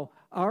allow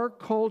our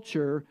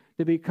culture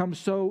to become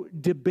so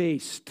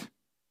debased?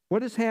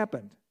 What has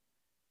happened?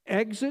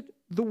 Exit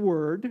the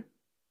Word,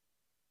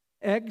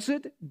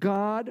 exit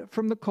God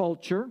from the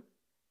culture,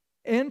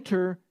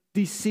 enter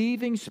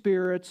deceiving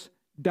spirits,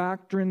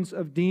 doctrines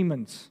of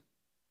demons.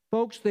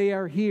 Folks, they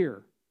are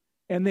here,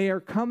 and they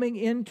are coming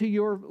into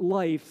your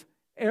life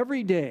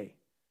every day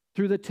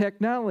through the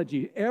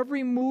technology.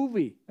 Every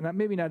movie, and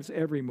maybe not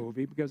every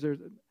movie, because there's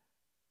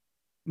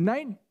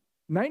 99%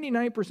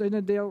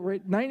 of the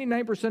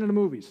 99% of the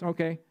movies,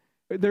 okay?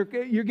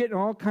 You're getting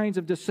all kinds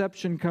of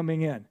deception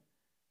coming in.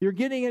 You're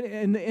getting it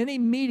in any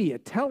media,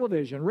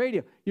 television,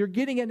 radio. You're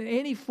getting it in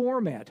any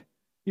format.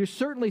 You're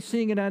certainly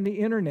seeing it on the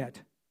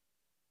internet.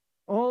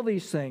 All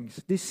these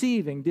things,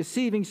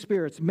 deceiving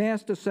spirits,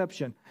 mass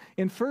deception.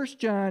 In 1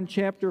 John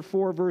chapter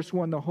 4, verse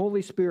 1, the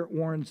Holy Spirit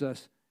warns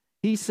us.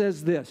 He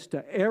says this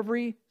to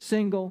every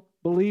single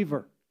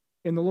believer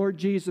in the Lord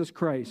Jesus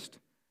Christ.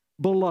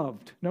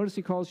 Beloved. Notice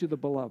he calls you the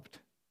beloved.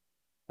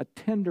 A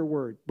tender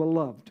word,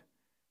 beloved.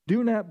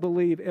 Do not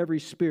believe every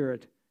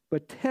spirit,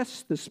 but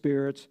test the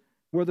spirits,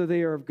 whether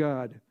they are of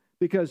God.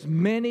 Because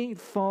many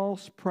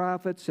false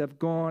prophets have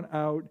gone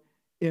out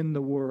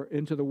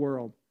into the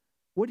world.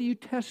 What do you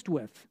test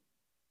with?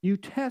 You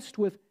test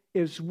with,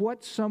 is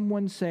what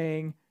someone's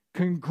saying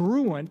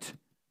congruent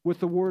with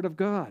the Word of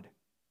God?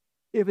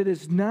 If it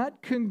is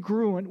not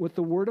congruent with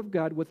the Word of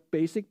God, with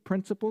basic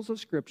principles of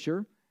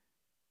Scripture,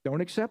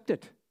 don't accept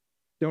it.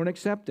 Don't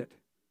accept it.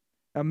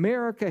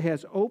 America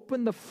has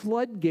opened the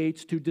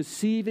floodgates to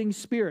deceiving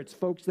spirits.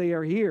 Folks, they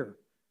are here.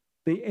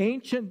 The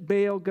ancient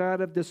Baal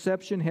god of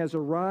deception has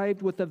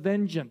arrived with a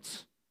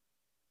vengeance.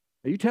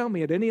 Now, you tell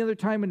me, at any other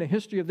time in the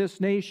history of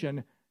this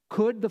nation,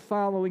 could the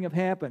following have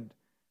happened?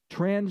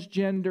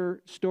 Transgender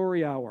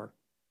story hour,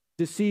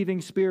 deceiving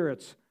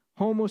spirits.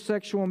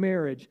 Homosexual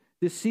marriage,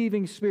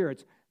 deceiving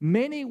spirits.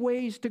 Many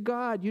ways to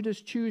God. You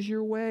just choose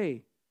your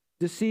way.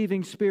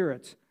 Deceiving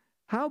spirits.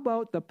 How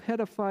about the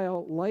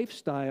pedophile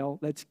lifestyle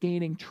that's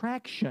gaining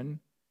traction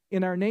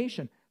in our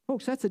nation?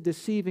 Folks, that's a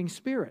deceiving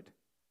spirit.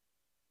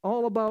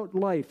 All about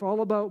life,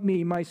 all about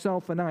me,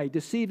 myself, and I.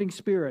 Deceiving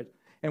spirit.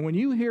 And when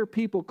you hear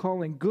people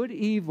calling good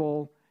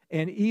evil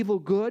and evil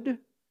good,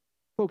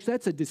 folks,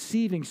 that's a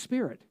deceiving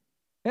spirit.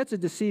 That's a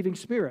deceiving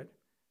spirit.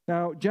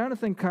 Now,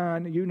 Jonathan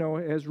Cahn, you know,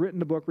 has written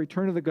the book,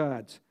 Return of the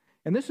Gods.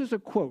 And this is a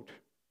quote.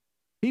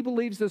 He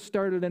believes this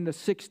started in the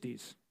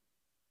 60s.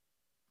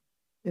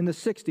 In the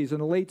 60s, in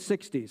the late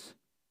 60s.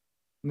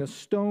 In the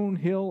Stone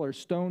Hill or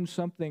Stone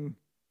something,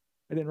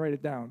 I didn't write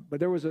it down. But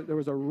there was a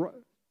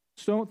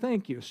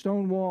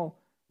Stonewall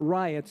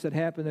riots that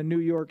happened in New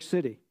York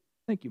City.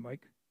 Thank you,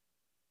 Mike.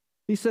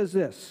 He says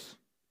this: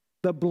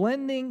 the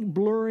blending,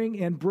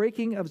 blurring, and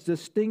breaking of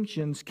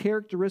distinctions,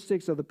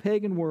 characteristics of the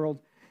pagan world,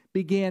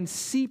 began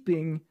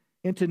seeping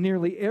into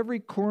nearly every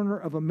corner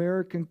of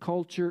American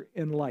culture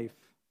and life.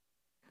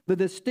 The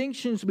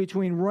distinctions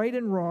between right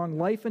and wrong,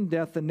 life and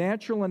death, the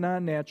natural and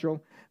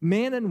non-natural,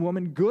 man and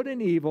woman, good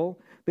and evil,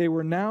 they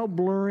were now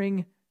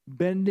blurring,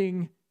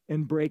 bending,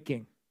 and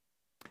breaking.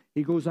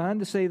 He goes on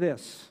to say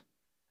this: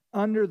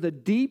 under the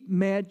deep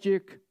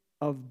magic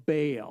of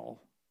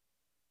Baal,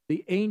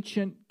 the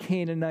ancient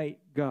Canaanite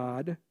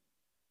god,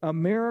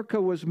 America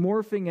was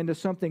morphing into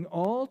something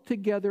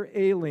altogether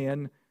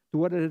alien to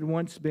what it had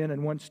once been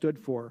and once stood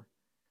for.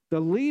 The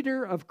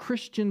leader of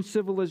Christian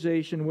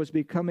civilization was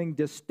becoming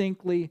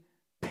distinctly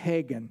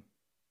pagan.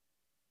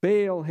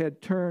 Baal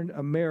had turned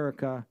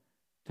America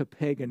to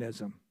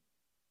paganism.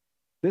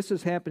 This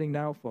is happening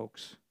now,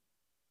 folks.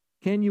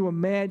 Can you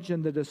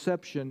imagine the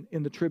deception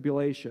in the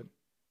tribulation?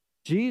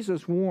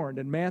 Jesus warned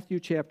in Matthew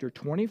chapter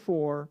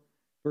 24,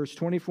 verse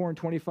 24 and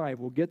 25.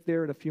 We'll get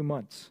there in a few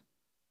months.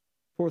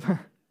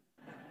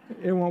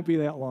 It won't be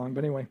that long,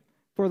 but anyway.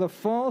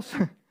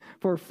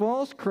 For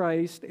false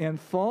Christ and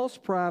false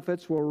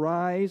prophets will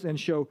rise and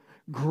show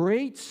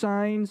great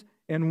signs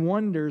and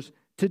wonders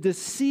to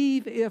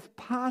deceive, if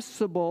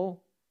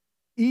possible,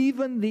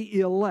 even the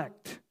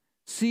elect.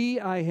 See,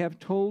 I have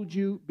told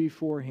you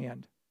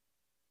beforehand.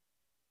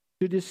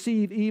 To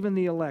deceive even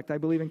the elect. I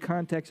believe in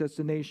context that's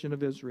the nation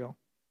of Israel.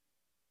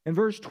 In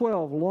verse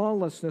 12,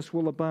 lawlessness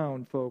will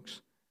abound,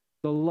 folks.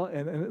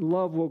 And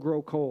love will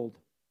grow cold.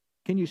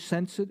 Can you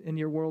sense it in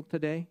your world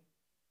today?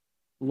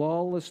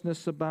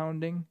 Lawlessness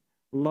abounding,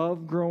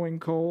 love growing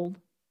cold.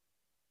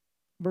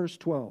 Verse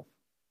 12.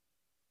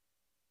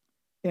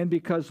 And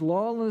because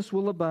lawlessness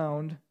will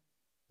abound,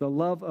 the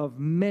love of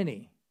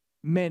many,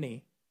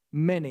 many,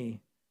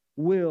 many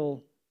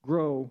will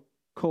grow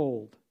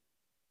cold.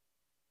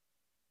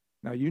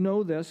 Now, you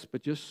know this,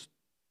 but just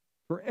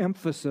for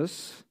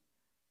emphasis,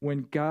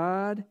 when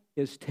God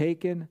is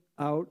taken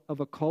out of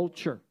a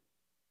culture,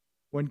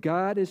 when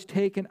God is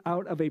taken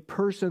out of a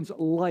person's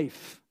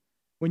life,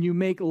 when you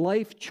make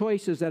life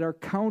choices that are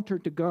counter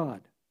to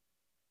God,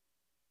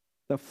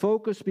 the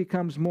focus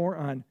becomes more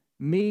on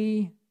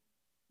me,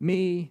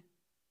 me,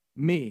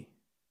 me,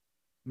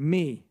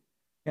 me.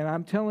 And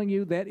I'm telling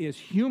you, that is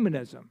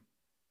humanism.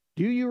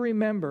 Do you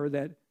remember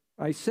that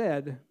I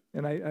said,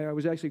 and I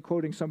was actually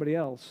quoting somebody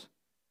else,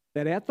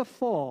 that at the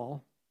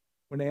fall,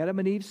 when Adam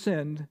and Eve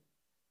sinned,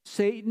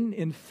 Satan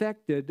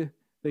infected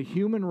the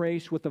human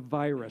race with a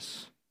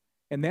virus.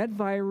 And that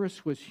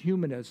virus was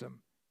humanism.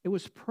 It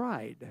was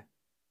pride.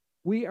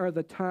 We are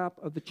the top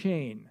of the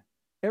chain.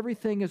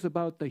 Everything is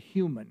about the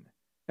human.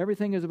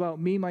 Everything is about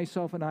me,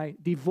 myself, and I,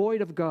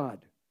 devoid of God.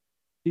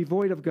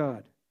 Devoid of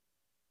God.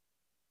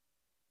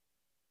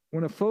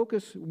 With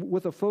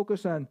a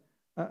focus on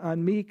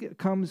me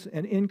comes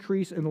an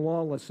increase in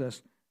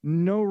lawlessness,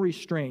 no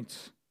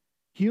restraints.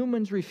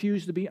 Humans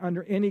refuse to be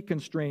under any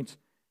constraints,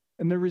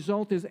 and the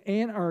result is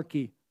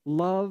anarchy.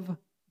 Love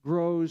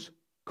grows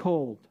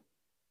cold.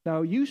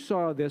 Now, you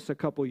saw this a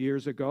couple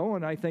years ago,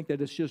 and I think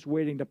that it's just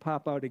waiting to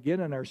pop out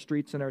again in our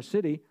streets in our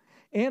city.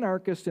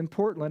 Anarchists in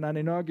Portland on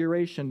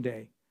Inauguration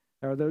Day.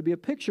 Now, there'll be a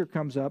picture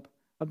comes up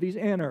of these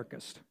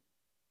anarchists.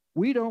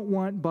 We don't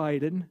want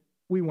Biden.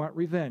 We want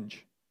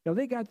revenge. Now,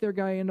 they got their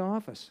guy into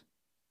office.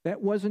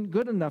 That wasn't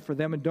good enough for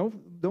them, and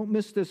don't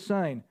miss this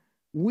sign.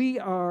 We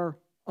are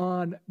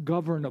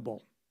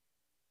ungovernable.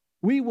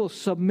 We will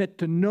submit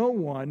to no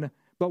one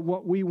but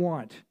what we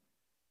want.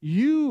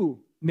 You,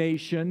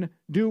 nation,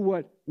 do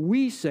what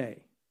we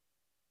say.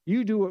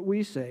 You do what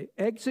we say.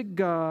 Exit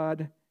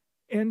God,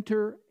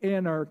 enter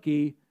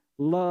anarchy,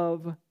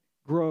 love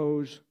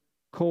grows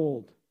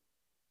cold.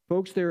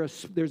 Folks,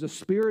 there's a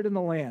spirit in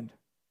the land.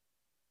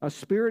 A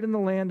spirit in the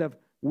land of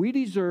we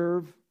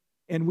deserve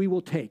and we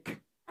will take.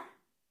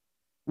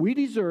 We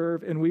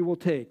deserve and we will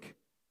take.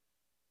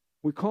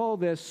 We call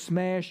this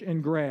smash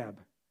and grab.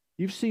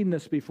 You've seen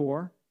this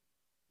before.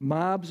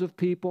 Mobs of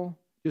people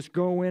just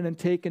go in and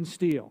take and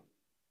steal.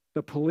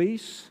 The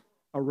police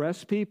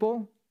arrest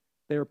people.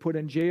 They are put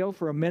in jail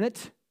for a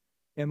minute,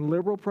 and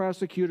liberal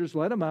prosecutors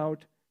let them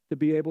out to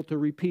be able to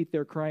repeat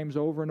their crimes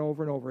over and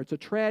over and over. It's a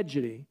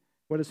tragedy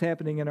what is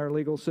happening in our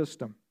legal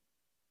system.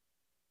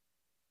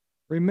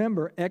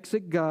 Remember,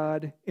 exit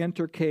God,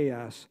 enter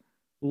chaos.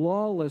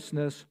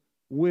 Lawlessness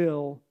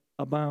will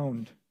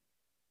abound.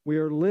 We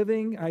are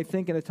living, I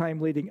think, in a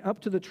time leading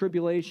up to the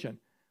tribulation.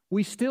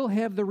 We still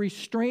have the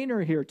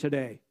restrainer here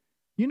today.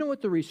 You know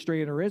what the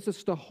restrainer is?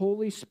 It's the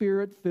Holy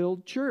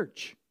Spirit-filled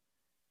church.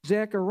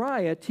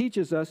 Zechariah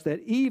teaches us that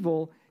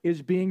evil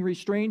is being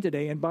restrained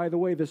today. And by the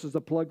way, this is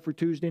a plug for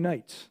Tuesday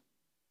nights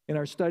in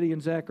our study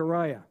in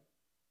Zechariah.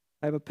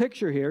 I have a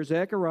picture here,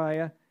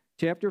 Zechariah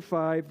chapter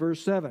 5,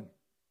 verse 7. It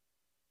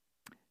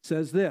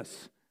says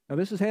this. Now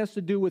this has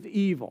to do with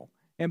evil.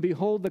 And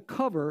behold, the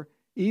cover,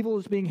 evil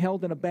is being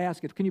held in a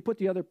basket. Can you put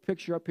the other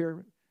picture up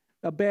here?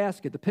 A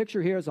basket. The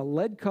picture here is a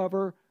lead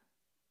cover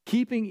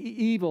keeping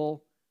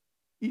evil.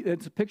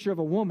 It's a picture of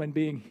a woman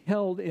being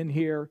held in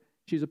here.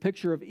 She's a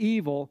picture of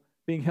evil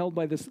being held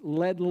by this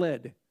lead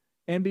lid.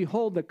 And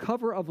behold, the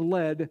cover of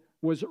lead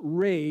was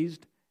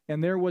raised,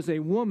 and there was a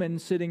woman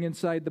sitting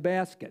inside the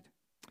basket.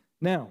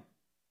 Now,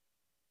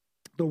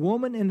 the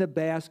woman in the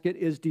basket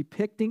is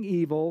depicting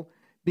evil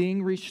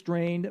being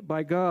restrained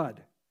by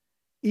God.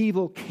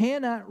 Evil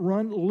cannot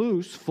run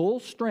loose,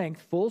 full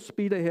strength, full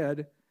speed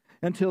ahead,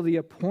 until the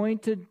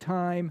appointed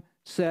time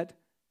set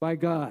by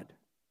God.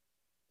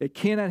 It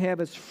cannot have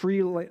its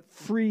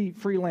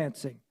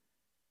freelancing.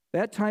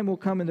 That time will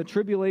come in the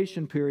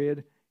tribulation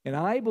period, and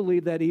I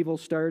believe that evil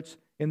starts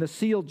in the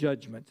seal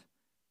judgment.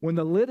 When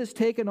the lid is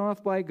taken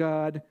off by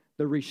God,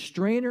 the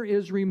restrainer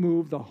is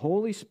removed, the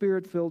Holy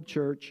Spirit-filled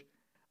church,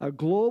 a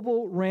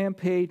global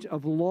rampage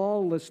of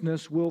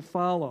lawlessness will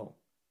follow.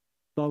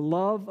 The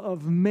love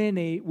of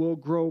many will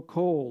grow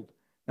cold.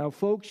 Now,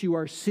 folks, you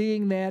are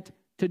seeing that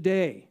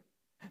today.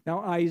 Now,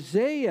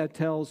 Isaiah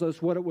tells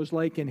us what it was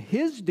like in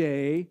his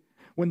day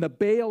when the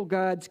Baal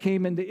gods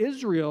came into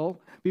Israel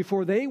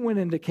before they went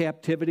into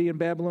captivity, in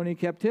Babylonian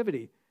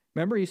captivity.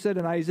 Remember, he said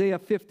in Isaiah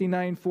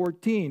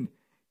 59:14,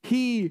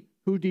 he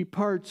who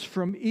departs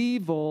from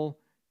evil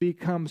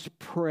becomes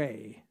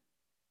prey,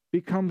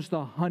 becomes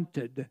the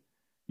hunted.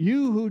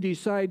 You who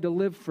decide to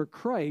live for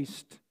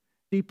Christ,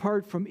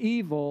 depart from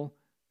evil,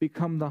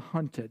 become the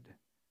hunted.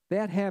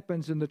 That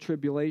happens in the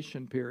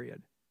tribulation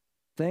period.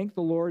 Thank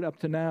the Lord, up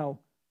to now,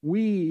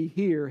 we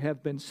here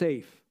have been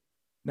safe.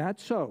 Not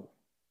so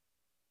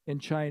in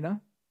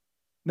China,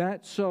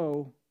 not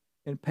so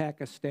in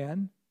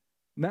Pakistan,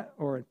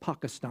 or in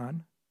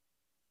Pakistan,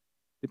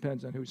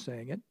 depends on who's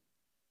saying it,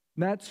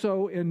 not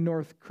so in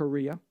North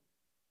Korea,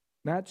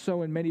 not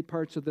so in many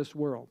parts of this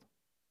world.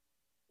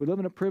 We live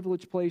in a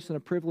privileged place and a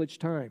privileged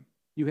time.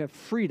 You have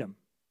freedom,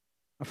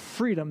 a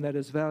freedom that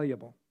is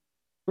valuable.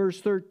 Verse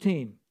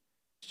 13,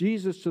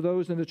 Jesus to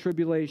those in the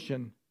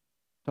tribulation,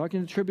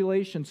 talking to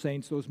tribulation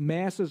saints, those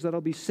masses that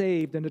will be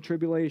saved in the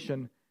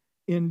tribulation,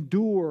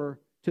 endure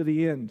to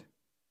the end.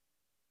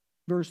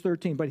 Verse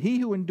 13, but he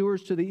who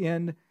endures to the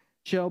end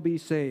shall be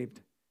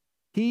saved.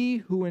 He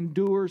who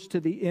endures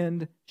to the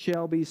end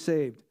shall be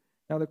saved.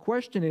 Now the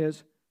question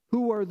is,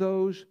 who are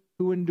those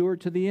who endure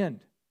to the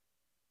end?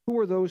 Who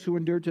are those who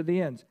endure to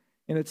the end?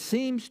 And it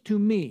seems to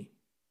me,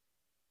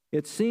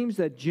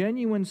 that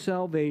genuine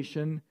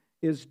salvation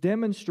is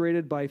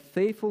demonstrated by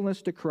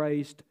faithfulness to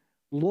Christ,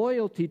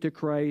 loyalty to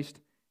Christ,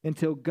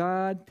 until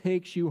God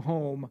takes you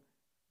home,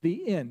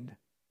 the end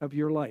of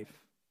your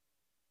life.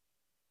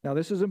 Now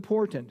this is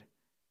important.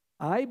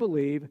 I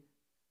believe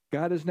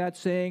God is not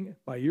saying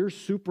by your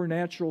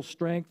supernatural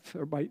strength,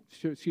 or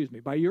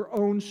by your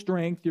own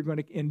strength, you're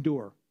going to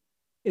endure.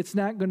 It's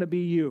not going to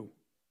be you.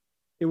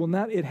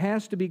 It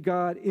has to be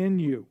God in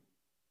you.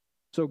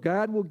 So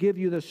God will give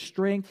you the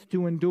strength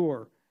to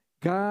endure.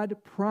 God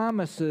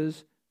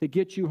promises to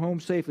get you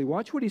home safely.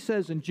 Watch what he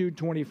says in Jude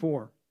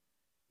 24.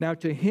 Now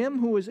to him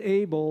who is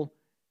able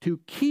to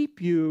keep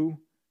you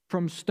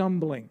from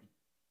stumbling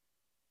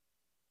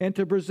and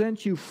to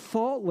present you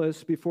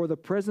faultless before the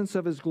presence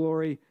of his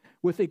glory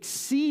with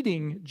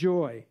exceeding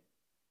joy.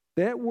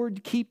 That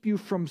word, keep you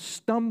from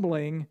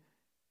stumbling,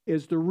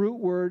 is the root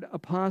word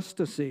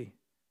apostasy,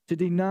 to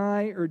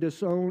deny or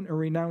disown or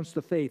renounce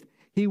the faith.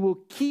 He will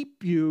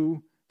keep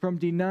you from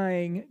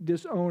denying,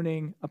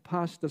 disowning,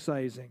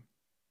 apostatizing.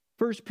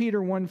 1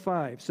 Peter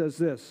 1:5 says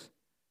this,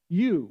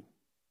 you,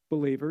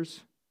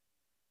 believers,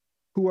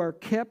 who are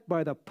kept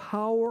by the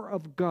power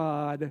of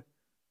God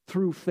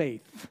through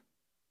faith.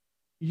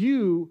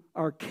 You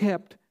are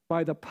kept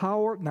by the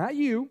power, not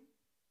you,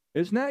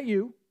 it's not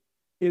you,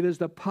 it is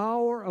the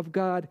power of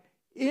God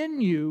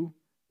in you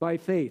by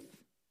faith.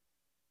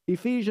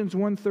 Ephesians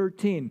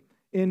 1:13,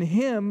 in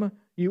him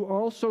you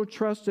also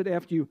trusted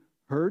after you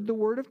heard the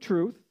word of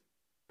truth,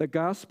 the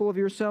gospel of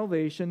your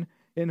salvation,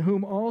 in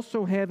whom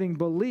also having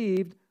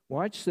believed,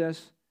 watch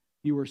this,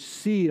 you were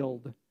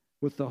sealed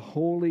with the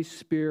Holy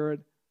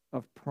Spirit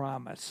of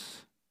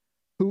promise,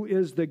 who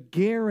is the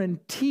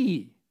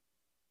guarantee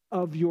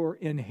of your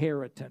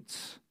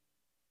inheritance.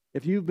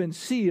 If you've been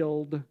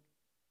sealed,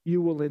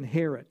 you will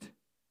inherit.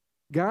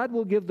 God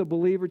will give the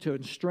believer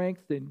to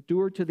strength to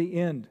endure to the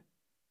end.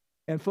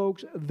 And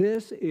folks,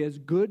 this is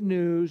good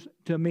news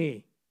to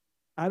me.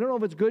 I don't know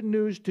if it's good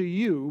news to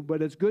you,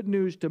 but it's good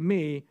news to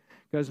me,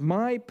 because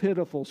my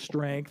pitiful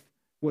strength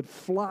would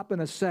flop in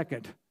a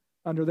second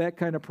under that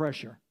kind of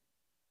pressure.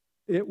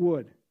 It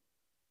would.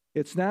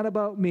 It's not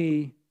about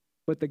me,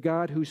 but the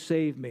God who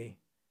saved me.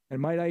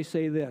 And might I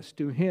say this,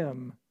 to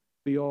him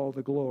be all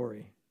the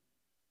glory.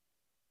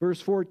 Verse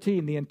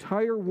 14, the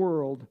entire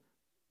world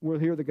will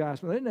hear the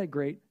gospel. Isn't that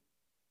great?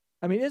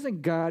 I mean,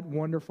 isn't God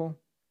wonderful?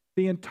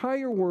 The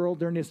entire world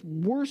during this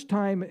worst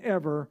time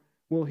ever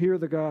will hear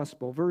the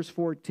gospel. Verse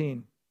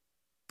 14,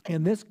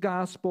 and this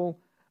gospel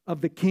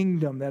of the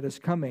kingdom that is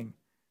coming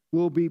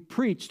will be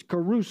preached,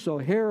 caruso,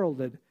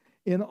 heralded,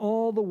 in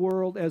all the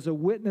world as a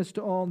witness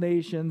to all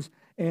nations,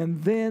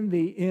 and then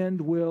the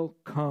end will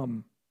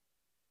come.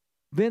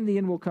 Then the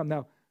end will come.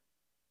 Now,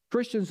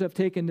 Christians have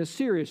taken this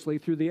seriously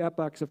through the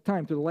epochs of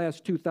time, through the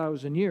last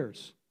 2,000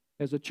 years,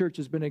 as the church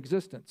has been in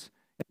existence.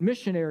 And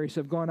missionaries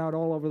have gone out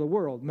all over the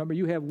world. Remember,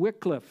 you have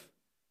Wycliffe,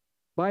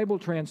 Bible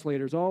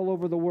translators all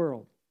over the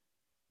world.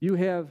 You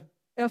have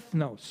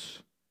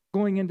ethnos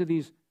going into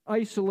these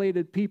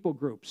isolated people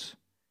groups.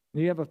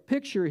 And you have a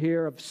picture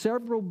here of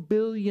several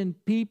billion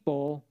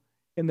people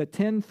in the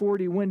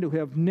 1040 window who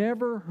have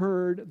never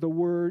heard the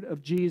word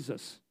of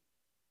Jesus.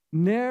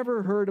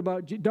 Never heard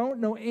about, don't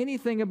know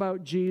anything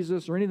about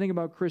Jesus or anything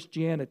about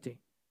Christianity.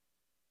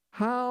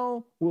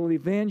 How will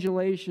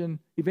evangelization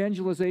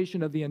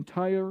of the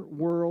entire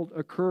world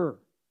occur?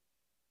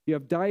 You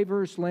have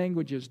diverse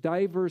languages,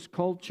 diverse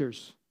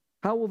cultures.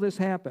 How will this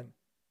happen?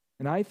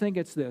 And I think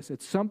it's this.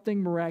 It's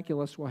something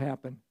miraculous will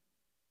happen.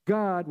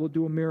 God will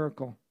do a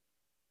miracle.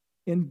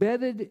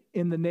 Embedded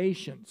in the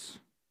nations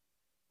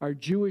are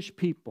Jewish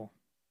people.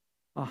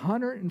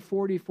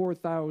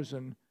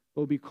 144,000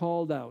 will be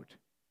called out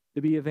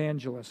to be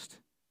evangelists,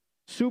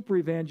 super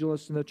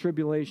evangelists in the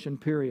tribulation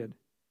period.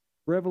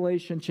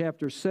 Revelation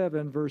chapter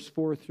 7, verse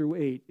 4 through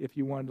 8, if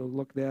you wanted to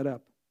look that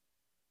up.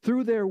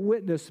 Through their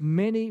witness,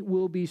 many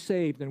will be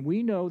saved. And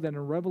we know that in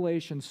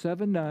Revelation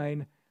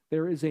 7:9,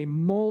 there is a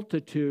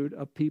multitude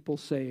of people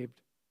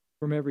saved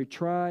from every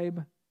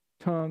tribe,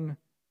 tongue,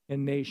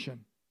 and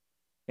nation.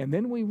 And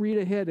then we read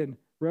ahead in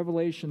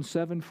Revelation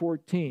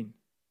 7:14,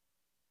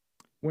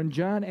 when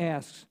John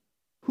asks,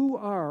 who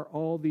are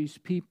all these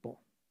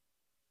people?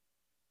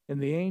 And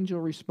the angel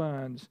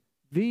responds,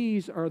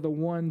 these are the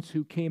ones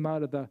who came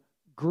out of the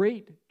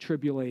great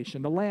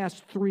tribulation, the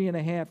last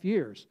 3.5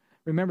 years.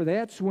 Remember,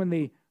 that's when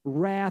the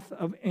wrath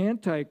of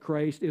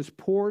Antichrist is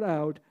poured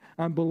out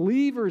on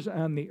believers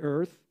on the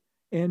earth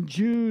and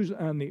Jews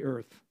on the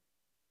earth.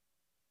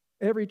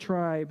 Every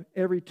tribe,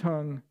 every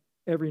tongue,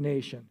 every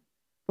nation.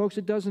 Folks,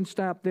 it doesn't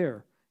stop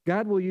there.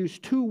 God will use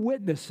 2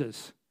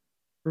 witnesses.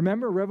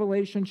 Remember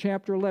Revelation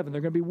chapter 11.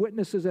 They're going to be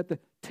witnesses at the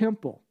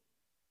temple.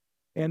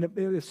 And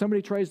if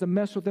somebody tries to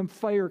mess with them,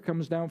 fire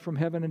comes down from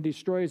heaven and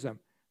destroys them.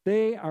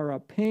 They are a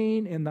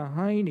pain in the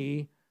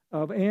hiney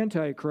of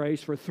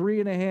Antichrist for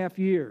 3.5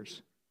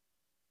 years.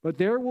 But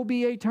there will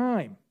be a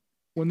time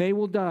when they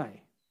will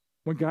die,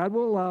 when God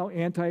will allow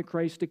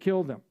Antichrist to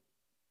kill them.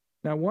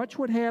 Now watch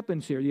what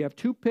happens here. You have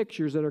 2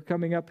 pictures that are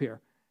coming up here.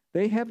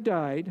 They have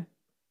died.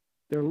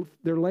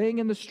 They're laying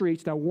in the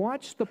streets. Now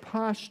watch the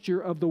posture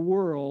of the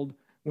world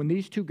when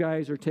these 2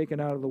 guys are taken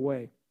out of the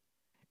way.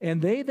 And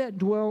they that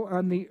dwell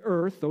on the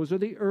earth, those are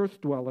the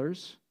earth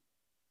dwellers,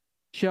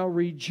 shall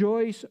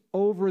rejoice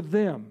over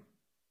them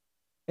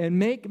and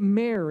make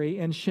merry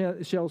and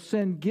shall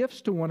send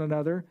gifts to one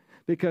another,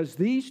 because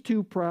these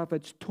 2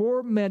 prophets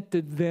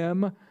tormented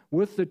them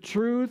with the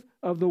truth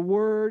of the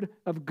word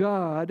of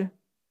God,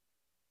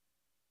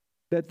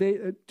 that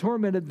they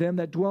tormented them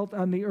that dwelt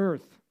on the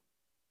earth.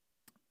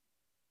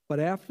 But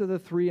after the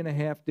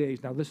 3.5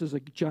 days, now this is a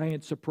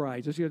giant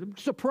surprise.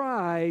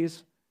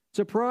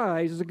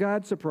 Surprise is a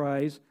God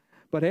surprise.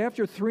 But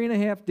after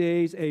 3.5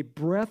 days, a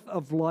breath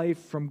of life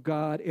from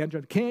God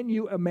entered. Can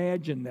you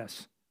imagine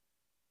this?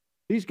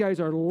 These guys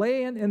are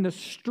laying in the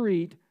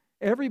street.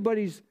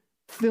 Everybody's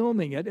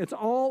filming it. It's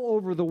all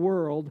over the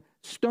world.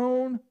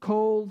 Stone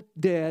cold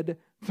dead,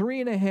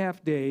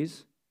 3.5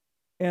 days.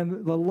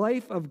 And the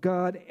life of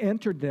God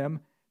entered them.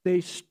 They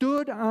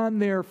stood on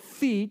their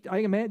feet. I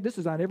imagine this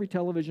is on every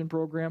television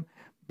program.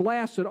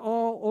 Blasted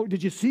all. Oh,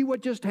 did you see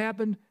what just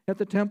happened at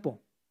the temple?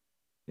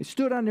 They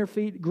stood on their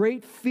feet.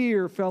 Great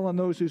fear fell on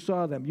those who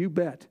saw them. You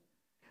bet.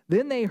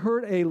 Then they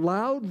heard a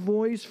loud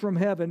voice from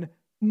heaven,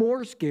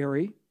 more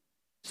scary,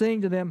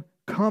 saying to them,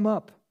 come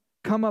up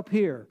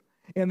here.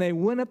 And they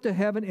went up to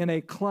heaven in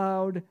a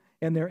cloud,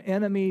 and their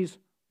enemies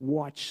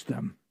watched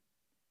them.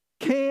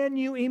 Can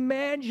you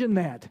imagine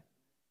that?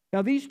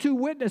 Now, these 2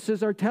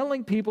 witnesses are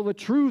telling people the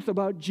truth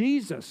about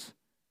Jesus.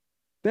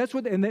 That's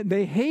what, and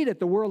they hate it.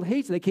 The world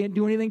hates it. They can't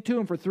do anything to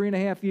them for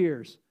 3.5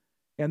 years.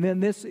 And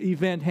then this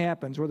event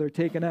happens where they're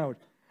taken out.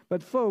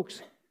 But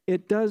folks,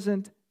 it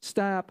doesn't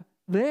stop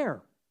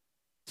there.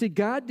 See,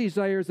 God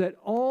desires that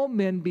all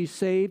men be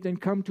saved and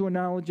come to a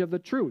knowledge of the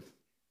truth.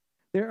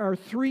 There are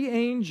 3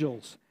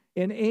 angels.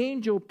 An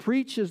angel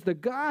preaches the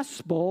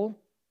gospel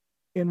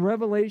in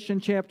Revelation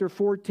chapter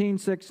 14,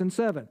 6, and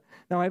 7.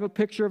 Now, I have a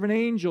picture of an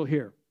angel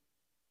here.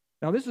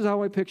 Now, this is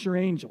how I picture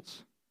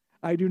angels.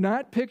 I do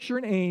not picture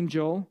an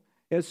angel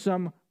as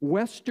some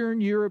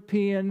Western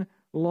European,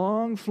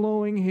 long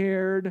flowing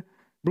haired,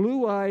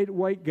 blue-eyed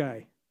white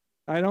guy.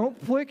 I don't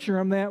picture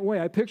him that way.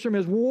 I picture him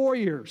as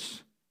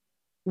warriors.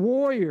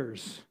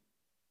 Warriors.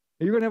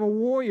 You're going to have a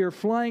warrior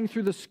flying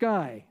through the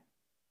sky.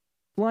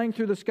 Flying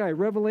through the sky.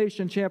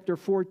 Revelation chapter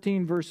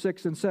 14, verse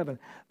 6 and 7.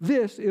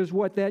 This is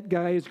what that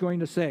guy is going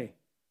to say.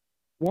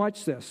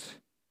 Watch this.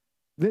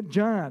 That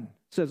John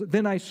says,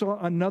 then I saw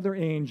another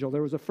angel.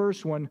 There was a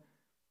first one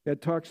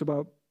that talks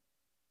about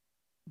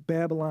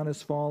Babylon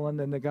has fallen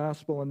and the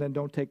gospel, and then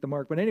don't take the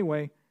mark. But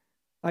anyway,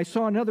 I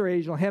saw another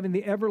angel having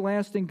the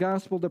everlasting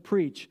gospel to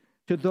preach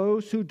to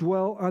those who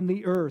dwell on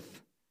the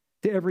earth,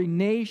 to every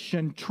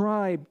nation,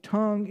 tribe,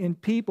 tongue, and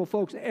people.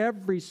 Folks,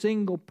 every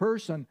single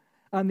person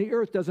on the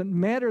earth, doesn't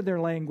matter their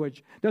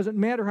language, doesn't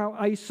matter how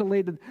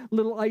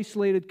little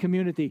isolated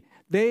community.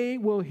 They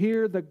will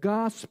hear the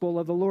gospel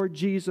of the Lord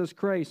Jesus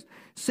Christ,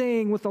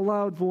 saying with a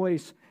loud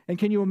voice, and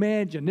can you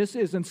imagine, this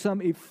isn't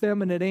some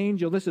effeminate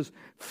angel, this is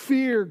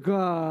fear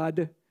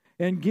God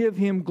and give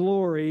him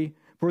glory,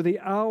 for the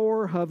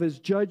hour of his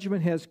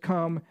judgment has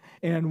come,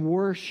 and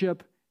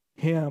worship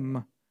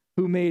him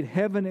who made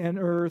heaven and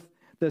earth,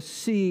 the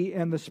sea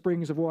and the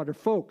springs of water.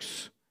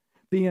 Folks,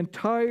 the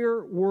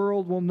entire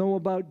world will know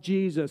about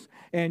Jesus,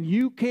 and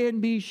you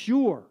can be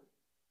sure,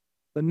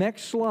 the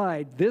next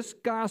slide, this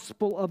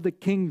gospel of the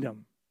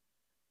kingdom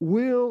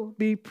will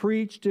be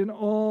preached in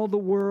all the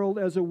world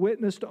as a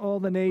witness to all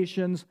the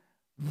nations.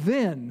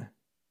 Then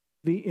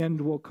the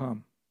end will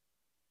come.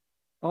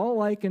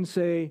 All I can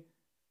say,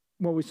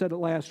 well, we said it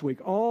last week,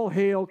 all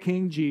hail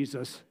King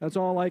Jesus. That's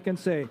all I can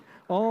say.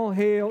 All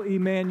hail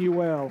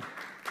Emmanuel.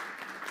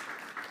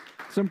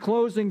 Some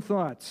closing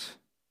thoughts.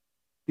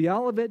 The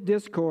Olivet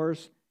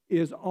Discourse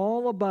is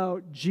all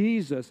about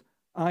Jesus.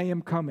 I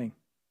am coming.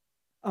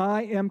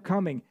 I am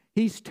coming.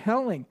 He's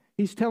telling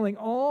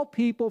all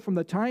people from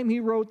the time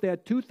he wrote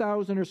that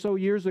 2,000 or so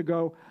years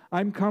ago,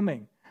 I'm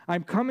coming.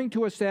 I'm coming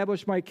to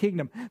establish my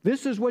kingdom.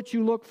 This is what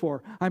you look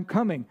for. I'm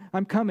coming.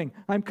 I'm coming.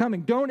 I'm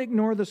coming. Don't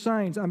ignore the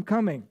signs. I'm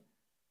coming.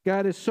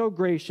 God is so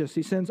gracious.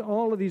 He sends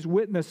all of these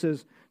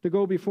witnesses to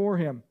go before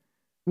him.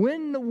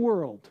 When the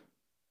world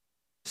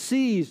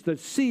sees the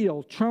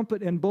seal,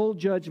 trumpet, and bowl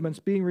judgments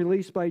being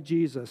released by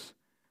Jesus,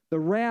 the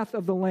wrath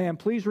of the Lamb,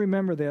 please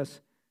remember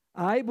this.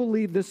 I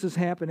believe this is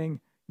happening.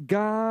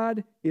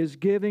 God is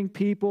giving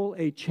people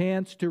a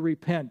chance to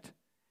repent.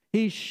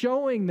 He's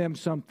showing them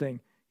something.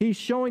 He's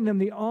showing them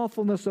the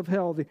awfulness of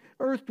hell. The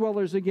earth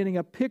dwellers are getting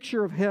a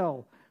picture of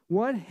hell.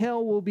 What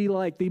hell will be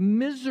like. The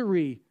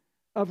misery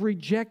of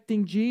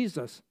rejecting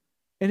Jesus.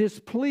 And his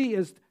plea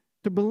is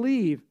to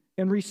believe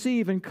and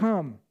receive and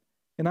come.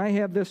 And I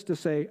have this to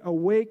say,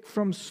 awake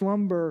from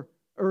slumber,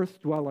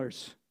 earth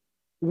dwellers,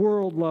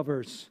 world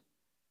lovers.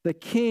 The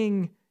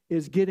King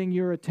is getting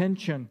your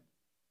attention.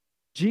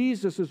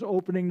 Jesus is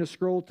opening the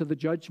scroll to the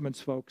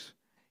judgments, folks.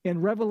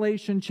 In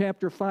Revelation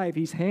chapter 5,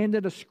 he's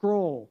handed a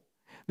scroll.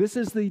 This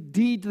is the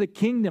deed to the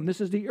kingdom.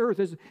 This is the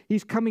earth.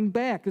 He's coming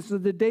back. This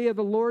is the day of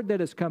the Lord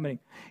that is coming.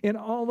 And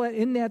all that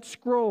in that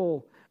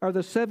scroll are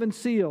the 7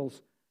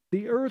 seals.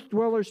 The earth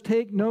dwellers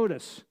take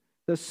notice.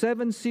 The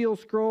 7-seal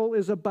scroll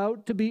is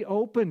about to be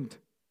opened.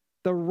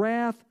 The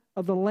wrath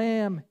of the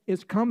Lamb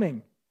is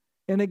coming.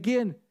 And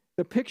again,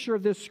 the picture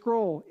of this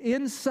scroll,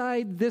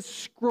 inside this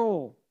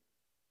scroll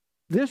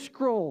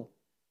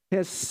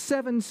has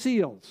 7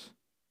 seals.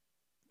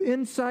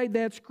 Inside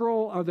that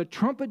scroll are the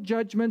trumpet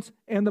judgments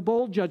and the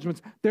bowl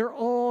judgments. They're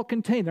all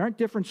contained. There aren't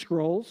different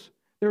scrolls.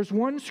 There's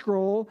one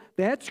scroll.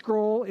 That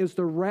scroll is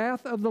the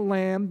wrath of the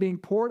Lamb being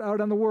poured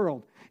out on the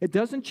world. It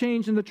doesn't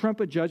change in the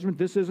trumpet judgment.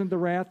 This isn't the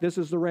wrath. This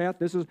is the wrath.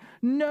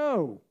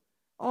 No.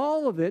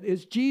 All of it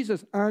is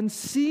Jesus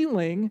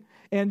unsealing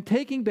and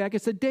taking back.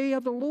 It's the day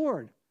of the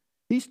Lord.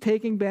 He's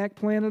taking back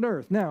planet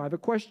Earth. Now, I have a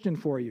question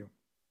for you.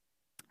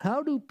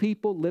 How do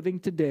people living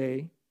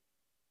today,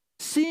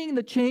 seeing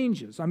the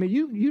changes, I mean,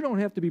 you don't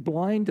have to be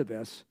blind to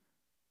this.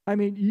 I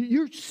mean,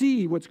 you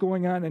see what's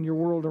going on in your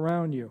world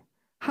around you.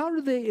 How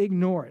do they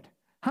ignore it?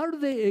 How do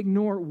they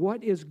ignore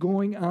what is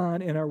going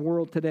on in our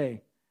world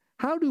today?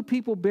 How do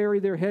people bury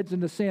their heads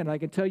in the sand? I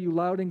can tell you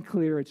loud and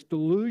clear, it's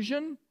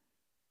delusion,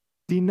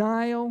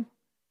 denial,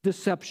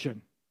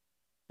 deception.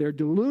 They're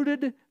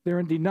deluded, they're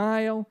in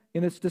denial,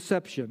 and it's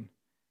deception.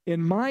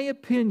 In my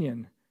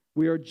opinion,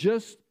 we are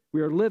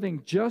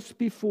living just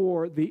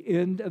before the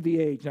end of the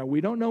age. Now, we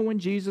don't know when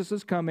Jesus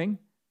is coming,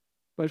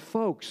 but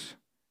folks,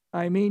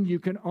 I mean, you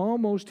can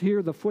almost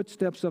hear the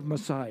footsteps of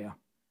Messiah.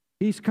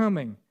 He's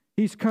coming.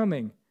 He's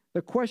coming.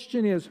 The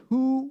question is,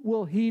 who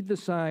will heed the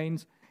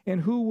signs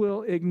and who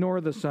will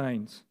ignore the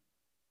signs?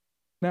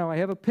 Now, I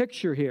have a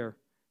picture here.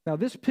 Now,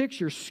 this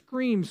picture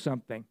screams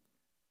something.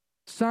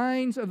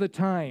 Signs of the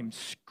times.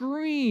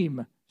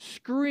 Scream,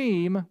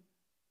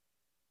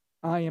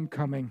 I am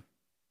coming.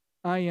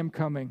 I am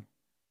coming.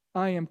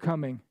 I am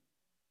coming.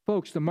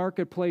 Folks, the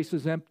marketplace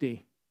is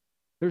empty.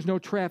 There's no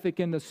traffic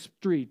in the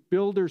street.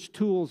 Builders'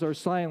 tools are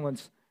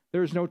silenced.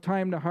 There's no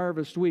time to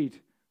harvest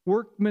wheat.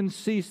 Workmen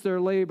cease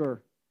their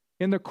labor.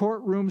 In the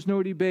courtrooms,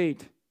 no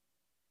debate.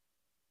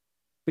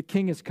 The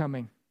King is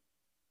coming.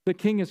 The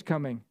King is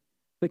coming.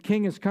 The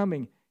King is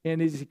coming.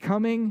 And is he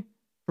coming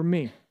for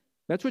me?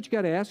 That's what you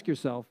got to ask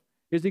yourself.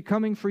 Is he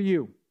coming for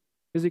you?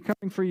 Is he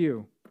coming for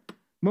you?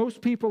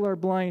 Most people are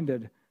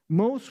blinded.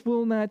 Most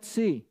will not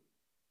see.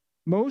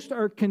 Most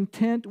are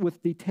content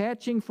with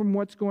detaching from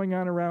what's going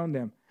on around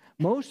them.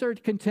 Most are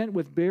content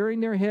with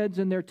burying their heads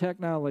in their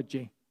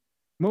technology.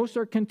 Most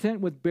are content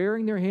with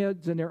burying their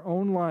heads in their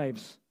own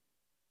lives.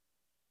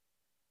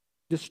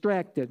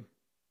 Distracted.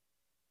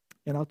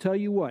 And I'll tell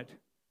you what,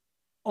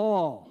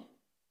 all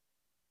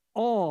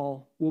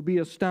will be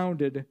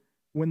astounded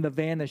when the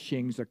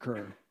vanishings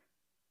occur,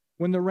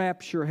 when the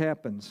rapture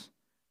happens.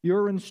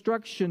 Your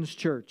instructions,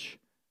 church,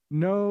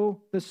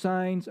 know the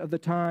signs of the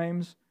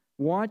times.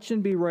 Watch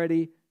and be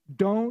ready.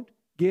 Don't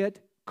get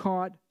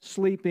caught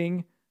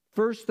sleeping.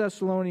 1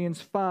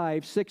 Thessalonians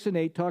 5, 6, and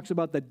 8 talks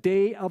about the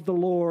day of the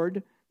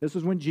Lord. This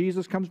is when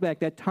Jesus comes back,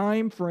 that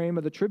time frame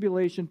of the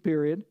tribulation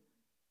period.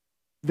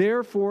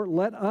 Therefore,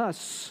 let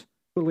us,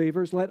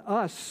 believers, let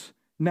us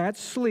not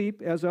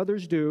sleep as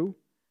others do,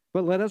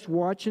 but let us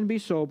watch and be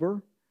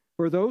sober.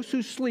 For those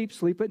who sleep,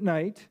 sleep at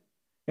night,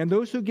 and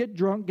those who get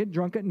drunk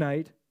at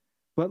night.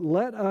 But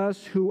let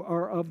us who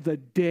are of the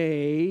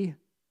day,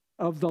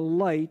 of the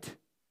light,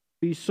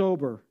 be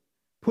sober,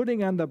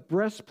 putting on the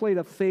breastplate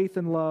of faith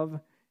and love,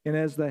 and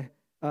as the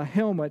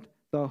helmet,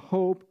 the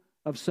hope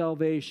of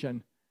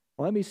salvation.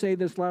 Let me say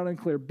this loud and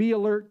clear. Be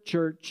alert,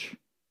 church.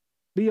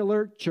 Be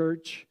alert,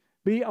 church.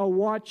 Be a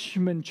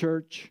watchman,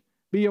 church.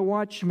 Be a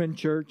watchman,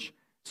 church.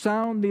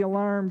 Sound the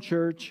alarm,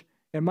 church.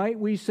 And might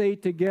we say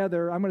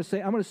together, I'm going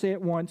to say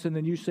it once and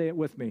then you say it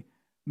with me.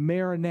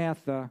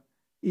 Maranatha,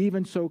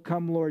 even so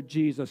come Lord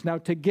Jesus. Now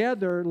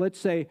together, let's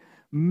say,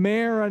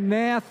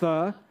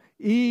 Maranatha,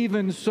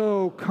 even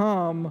so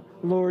come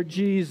Lord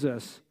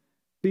Jesus.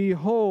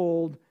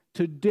 Behold,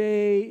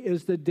 today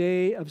is the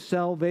day of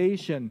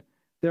salvation.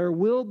 There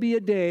will be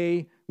a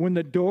day when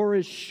the door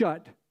is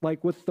shut,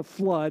 like with the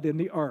flood in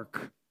the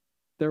ark.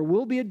 There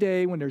will be a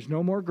day when there's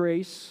no more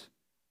grace,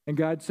 and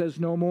God says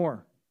no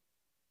more.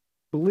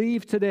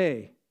 Believe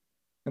today,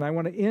 and I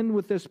want to end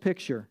with this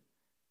picture.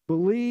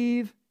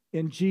 Believe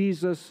in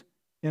Jesus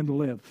and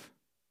live.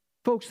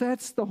 Folks,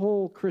 that's the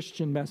whole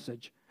Christian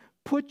message.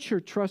 Put your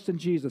trust in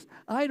Jesus.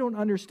 I don't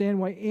understand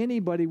why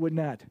anybody would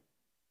not.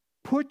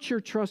 Put your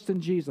trust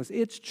in Jesus.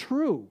 It's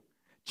true.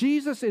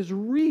 Jesus is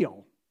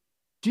real.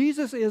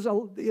 Jesus is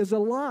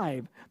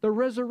alive. The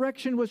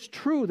resurrection was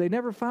true. They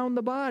never found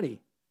the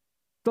body.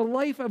 The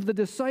life of the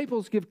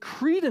disciples give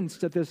credence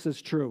that this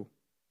is true.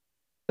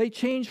 They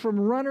changed from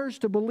runners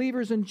to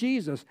believers in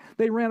Jesus.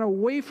 They ran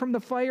away from the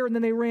fire and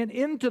then they ran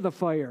into the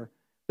fire.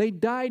 They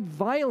died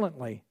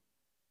violently.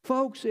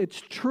 Folks,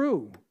 it's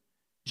true.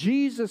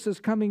 Jesus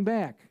is coming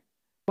back.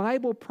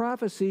 Bible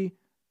prophecy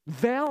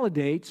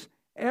validates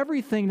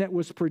everything that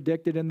was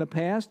predicted in the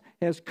past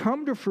has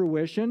come to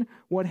fruition.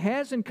 What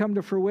hasn't come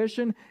to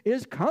fruition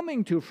is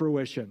coming to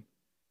fruition.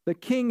 The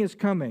King is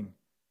coming.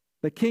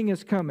 The King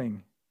is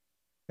coming.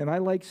 And I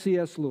like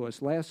C.S.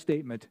 Lewis. Last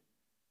statement.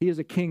 He is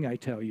a king, I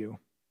tell you.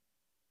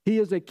 He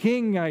is a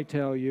king, I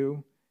tell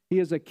you. He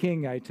is a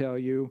king, I tell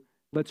you.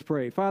 Let's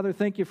pray. Father,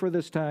 thank you for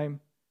this time.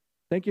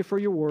 Thank you for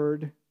your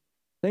word.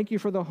 Thank you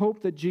for the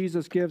hope that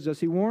Jesus gives us.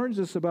 He warns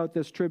us about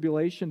this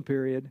tribulation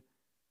period,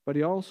 but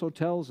he also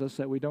tells us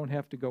that we don't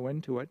have to go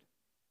into it.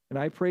 And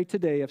I pray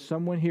today, if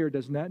someone here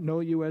does not know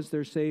you as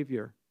their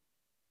Savior,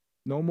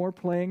 no more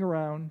playing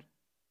around,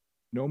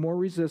 no more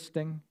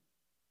resisting,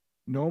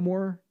 no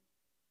more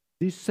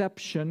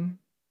deception.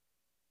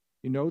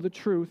 You know the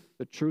truth.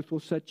 The truth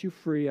will set you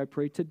free. I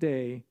pray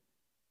today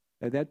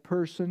that that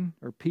person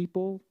or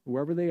people,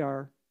 whoever they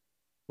are,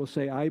 will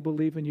say, I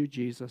believe in you,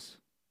 Jesus.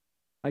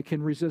 I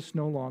can resist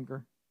no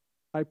longer.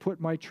 I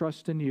put my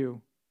trust in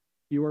you.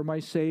 You are my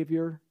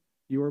Savior.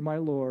 You are my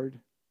Lord.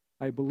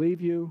 I believe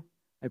you.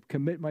 I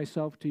commit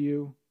myself to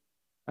you.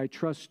 I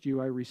trust you.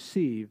 I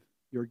receive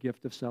your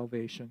gift of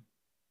salvation.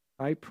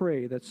 I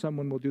pray that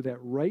someone will do that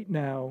right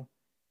now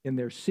in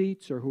their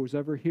seats or who's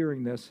ever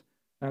hearing this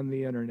on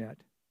the internet.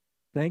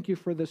 Thank you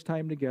for this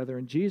time together.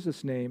 In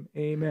Jesus' name,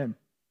 amen.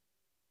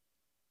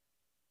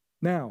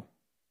 Now,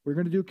 we're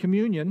going to do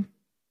communion.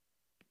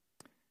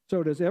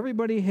 So does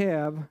everybody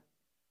have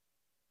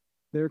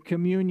their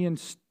communion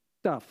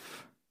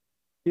stuff?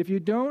 If you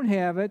don't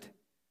have it,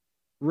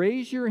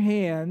 raise your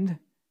hand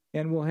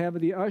and we'll have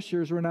the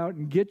ushers run out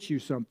and get you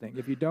something.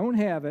 If you don't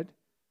have it,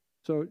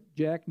 so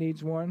Jack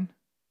needs one,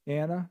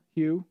 Anna,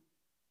 Hugh.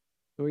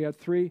 So we got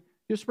 3.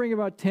 Just bring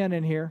about 10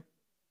 in here.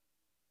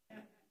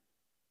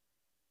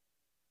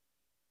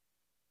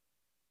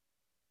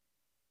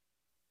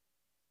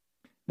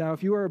 Now,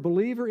 if you are a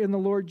believer in the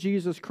Lord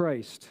Jesus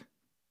Christ,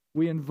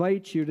 we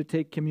invite you to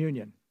take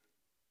communion.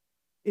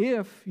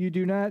 If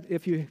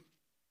you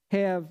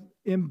have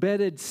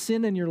embedded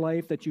sin in your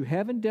life that you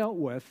haven't dealt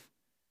with,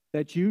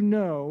 that you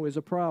know is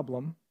a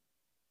problem,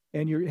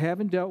 and you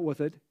haven't dealt with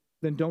it,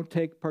 then don't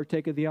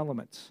partake of the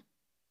elements.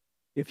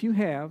 If you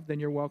have, then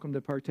you're welcome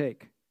to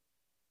partake.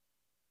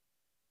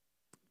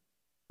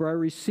 For I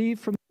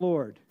received from the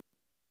Lord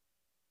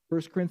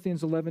 1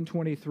 Corinthians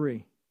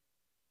 11:23.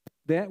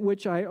 That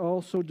which I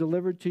also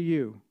delivered to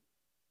you,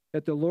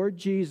 that the Lord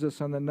Jesus,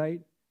 on the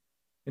night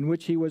in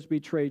which he was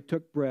betrayed,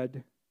 took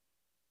bread,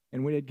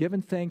 and when he had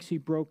given thanks, he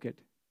broke it,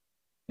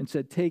 and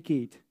said, "Take,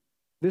 eat.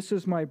 This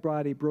is my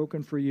body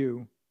broken for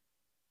you.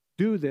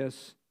 Do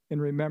this in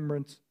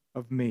remembrance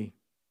of me."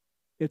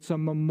 It's a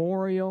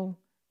memorial.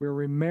 We're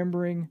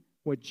remembering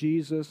what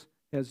Jesus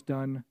has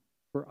done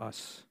for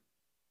us.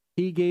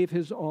 He gave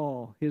his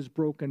all, his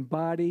broken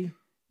body,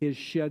 his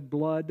shed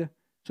blood,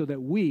 so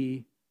that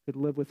we could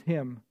live with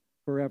him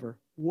forever.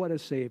 What a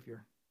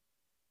Savior.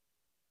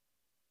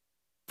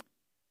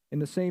 In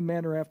the same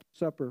manner, after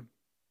supper,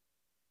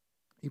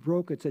 he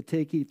broke it, said,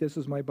 "Take, eat. This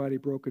is my body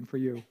broken for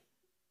you."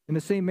 In the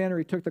same manner,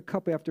 he took the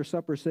cup after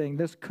supper, saying,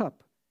 "This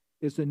cup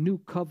is the new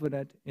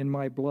covenant in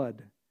my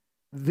blood.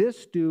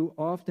 This do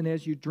often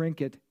as you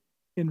drink it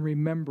in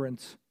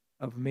remembrance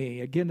of me."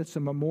 Again, it's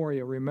a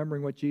memorial,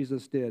 remembering what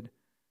Jesus did.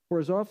 "For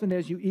as often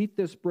as you eat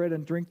this bread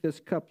and drink this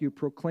cup, you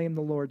proclaim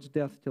the Lord's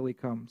death till he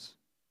comes.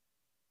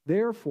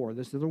 Therefore,"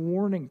 this is the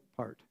warning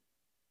part,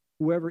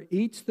 "whoever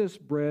eats this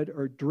bread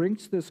or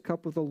drinks this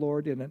cup of the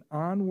Lord in an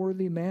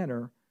unworthy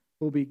manner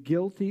will be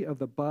guilty of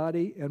the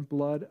body and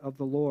blood of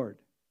the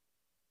Lord.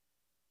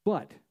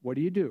 But," what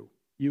do?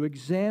 "You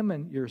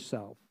examine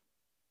yourself,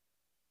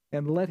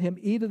 and let him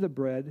eat of the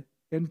bread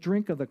and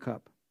drink of the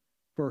cup.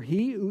 For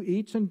he who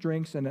eats and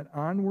drinks in an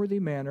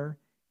unworthy manner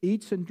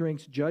eats and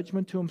drinks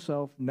judgment to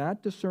himself,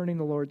 not discerning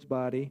the Lord's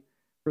body.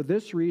 For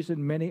this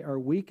reason many are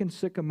weak and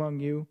sick among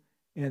you,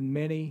 and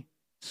many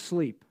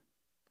sleep."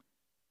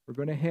 We're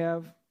going to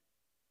have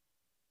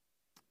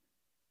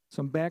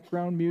some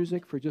background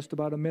music for just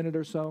about a minute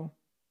or so.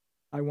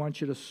 I want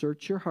you to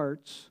search your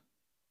hearts,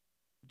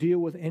 deal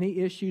with any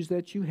issues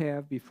that you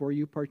have before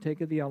you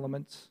partake of the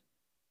elements.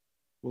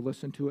 We'll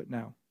listen to it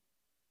now.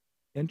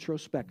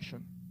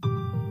 Introspection.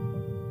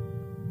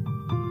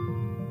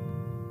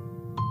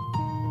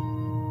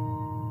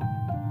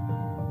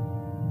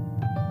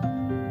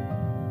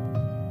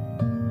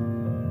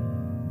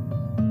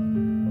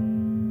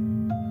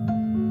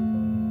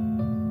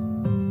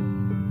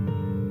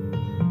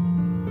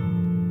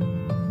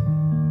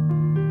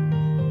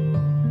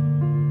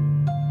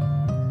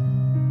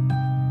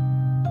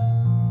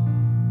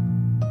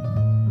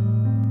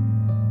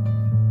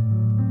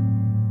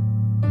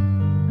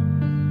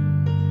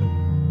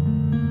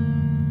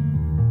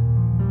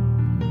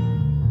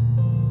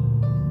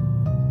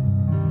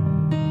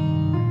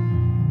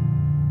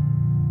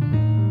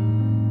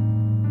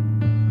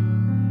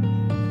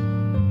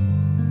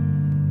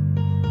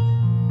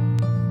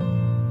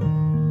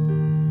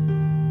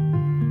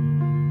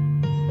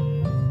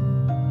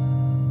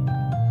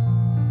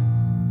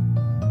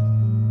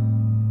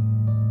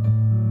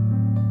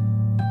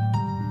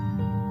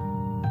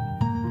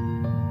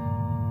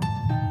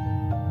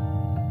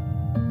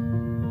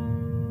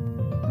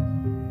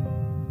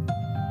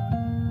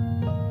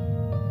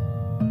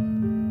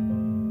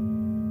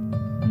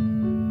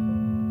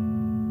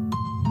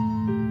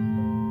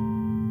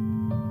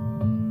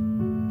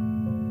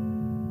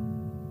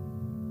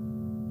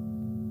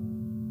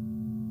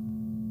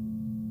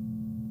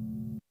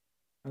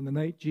 On the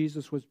night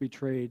Jesus was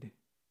betrayed,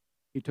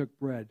 he took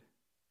bread.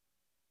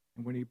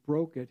 And when he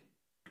broke it,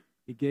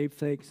 he gave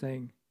thanks,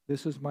 saying,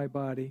 "This is my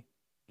body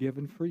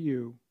given for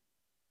you.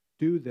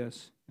 Do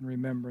this in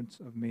remembrance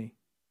of me."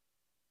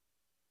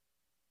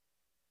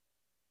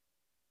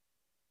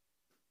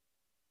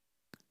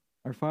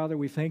 Our Father,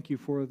 we thank you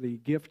for the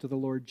gift of the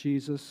Lord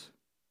Jesus.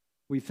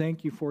 We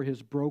thank you for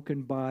his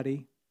broken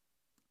body,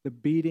 the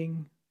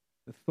beating,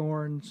 the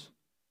thorns,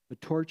 the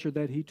torture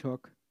that he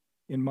took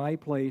in my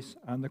place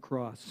on the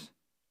cross.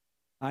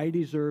 I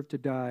deserve to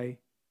die.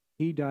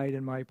 He died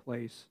in my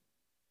place.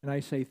 And I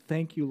say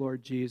thank you,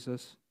 Lord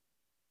Jesus,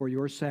 for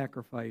your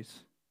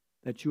sacrifice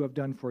that you have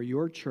done for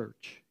your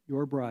church,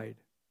 your bride.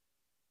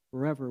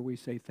 Forever we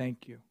say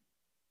thank you.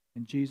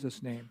 In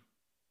Jesus' name.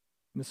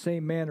 In the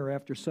same manner,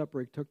 after supper,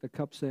 he took the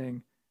cup,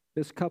 saying,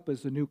 "This cup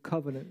is the new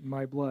covenant in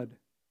my blood.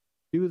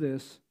 Do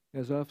this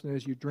as often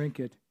as you drink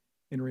it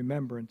in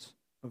remembrance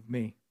of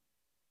me."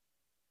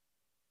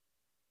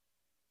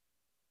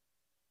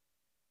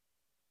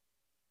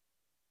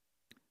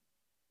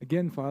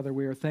 Again, Father,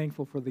 we are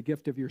thankful for the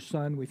gift of your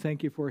Son. We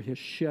thank you for his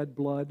shed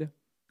blood.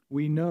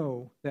 We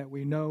know that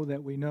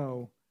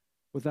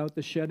without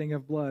the shedding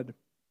of blood,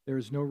 there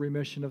is no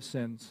remission of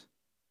sins.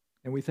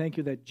 And we thank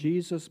you that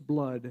Jesus'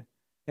 blood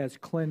has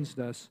cleansed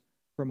us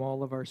from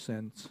all of our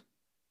sins.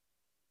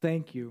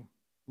 Thank you,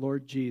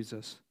 Lord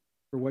Jesus,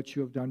 for what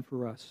you have done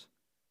for us.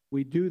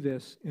 We do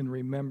this in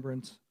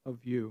remembrance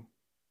of you.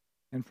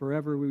 And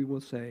forever we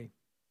will say,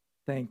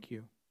 thank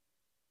you.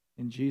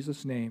 In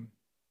Jesus' name,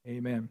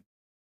 amen.